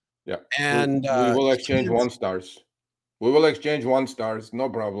vehicle. Yeah. And we will exchange 1 stars. We will exchange 1 stars. No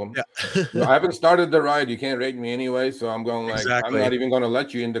problem. Yeah. I haven't started the ride. You can't rate me anyway. So I'm going I'm not even going to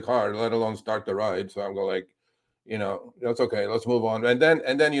let you in the car, let alone start the ride. So I'm going that's okay. Let's move on. And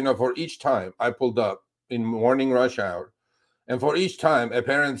then, for each time I pulled up in morning rush hour, and for each time a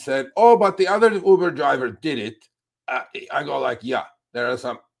parent said, oh, but the other Uber driver did it. I go yeah, there are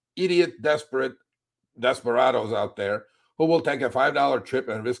some idiot, desperados out there who will take a $5 trip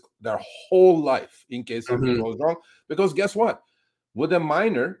and risk their whole life in case something goes wrong. Because guess what? With a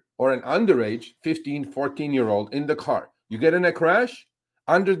minor or an underage 15, 14-year-old in the car, you get in a crash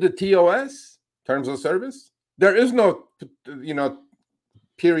under the TOS, terms of service, there is no,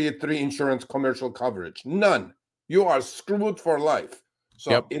 period 3 insurance commercial coverage. None. You are screwed for life.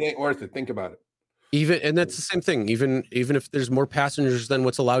 So It ain't worth it. Think about it. And that's the same thing. Even if there's more passengers than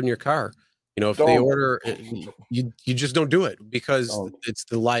what's allowed in your car, if they order, you just don't do it because it's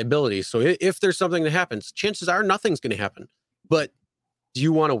the liability. So if there's something that happens, chances are nothing's going to happen. But do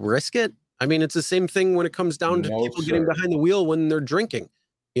you want to risk it? I mean, it's the same thing when it comes down to people getting behind the wheel when they're drinking.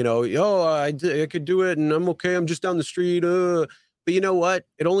 I could do it and I'm okay. I'm just down the street. But you know what?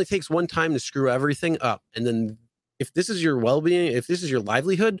 It only takes one time to screw everything up. And then if this is your well-being, if this is your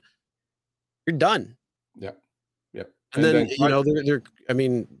livelihood, you're done. Yeah. Yeah. And then,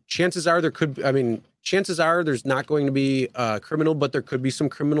 chances are there's not going to be criminal, but there could be some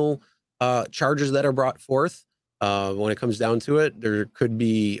criminal charges that are brought forth. When it comes down to it, there could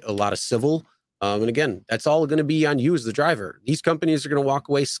be a lot of civil. And again, that's all going to be on you as the driver. These companies are going to walk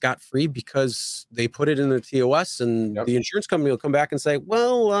away scot-free because they put it in their TOS, and the insurance company will come back and say,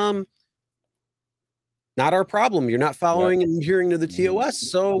 well, not our problem. You're not following and adhering to the TOS.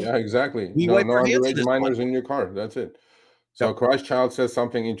 So yeah, exactly. We No wipe our hands of underage this minors one. in your car. That's it. So Christ Child says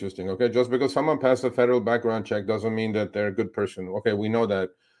something interesting. Okay, just because someone passed a federal background check doesn't mean that they're a good person. Okay, we know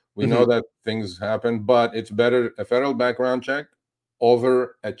that. We know that things happen, but it's better a federal background check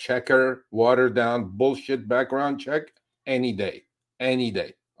over a checker, watered down bullshit background check any day. Any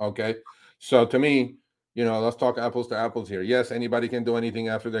day. Okay. So to me, let's talk apples to apples here. Yes, anybody can do anything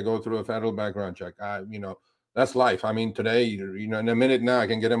after they go through a federal background check. That's life. I mean, today, in a minute now, I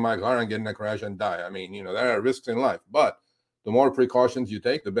can get in my car and get in a crash and die. I mean, there are risks in life, but the more precautions you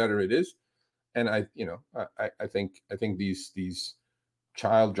take, the better it is. And I think these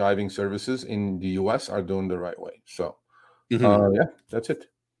child driving services in the US are doing the right way. So yeah, that's it.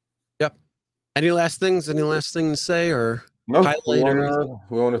 Yep. Any last things to say or no? highlight?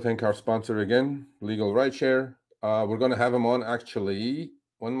 We want to thank our sponsor again, Legal Rideshare. We're going to have them on actually.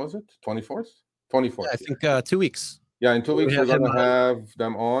 When was it? 24th. 24th. Yeah, I think 2 weeks. Yeah, in 2 weeks we're going to have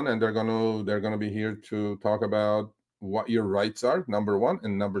them on, and they're going to be here to talk about what your rights are, number one,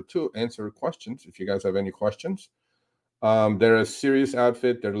 and number two, answer questions if you guys have any questions. They're a serious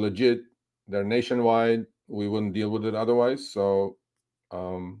outfit. They're legit. They're nationwide. We wouldn't deal with it otherwise. So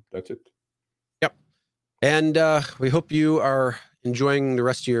that's it. Yep. And we hope you are enjoying the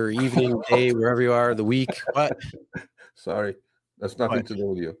rest of your evening, day, wherever you are, the week. What? Sorry, that's nothing to do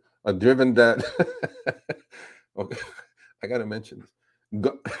with you. I've driven that. Okay, I gotta mention this.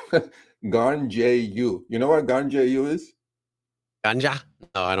 Ganja. You know what Ganja is? Ganja?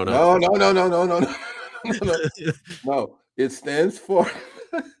 No, I don't know. No. It stands for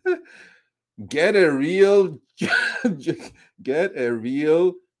get a real.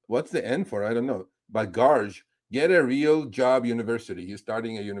 What's the N for? I don't know. But Garj, get a real job university. He's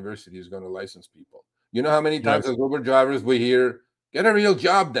starting a university. He's going to license people. You know how many times as Uber drivers we hear, get a real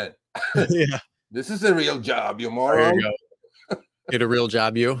job then. Yeah. This is a real job, you moron. There you go. Get a real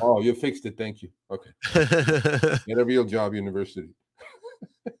job, you. Oh, you fixed it. Thank you. Okay. Get a real job university.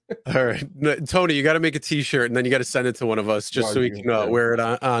 All right. Tony, you got to make a t-shirt and then you got to send it to one of us just so we can wear it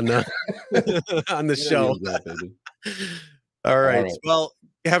on the show. All right. Well,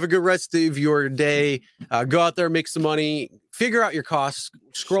 have a good rest of your day. Go out there, make some money, figure out your costs,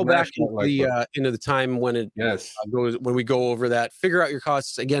 scroll back into the time when it goes, when we go over that, figure out your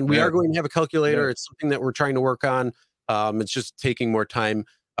costs. Again, we are going to have a calculator. It's something that we're trying to work on. It's just taking more time.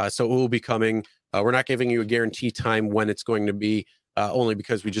 So it will be coming. We're not giving you a guaranteed time when it's going to be, only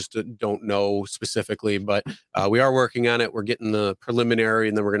because we just don't know specifically, but we are working on it. We're getting the preliminary,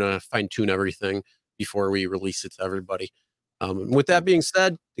 and then we're going to fine tune everything before we release it to everybody. With that being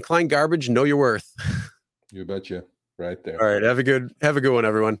said, decline garbage, know your worth. You betcha. Right there. All right. Have a good one,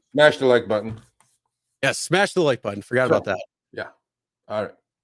 everyone. Smash the like button. Yes. Smash the like button. Forgot about that. Yeah. All right.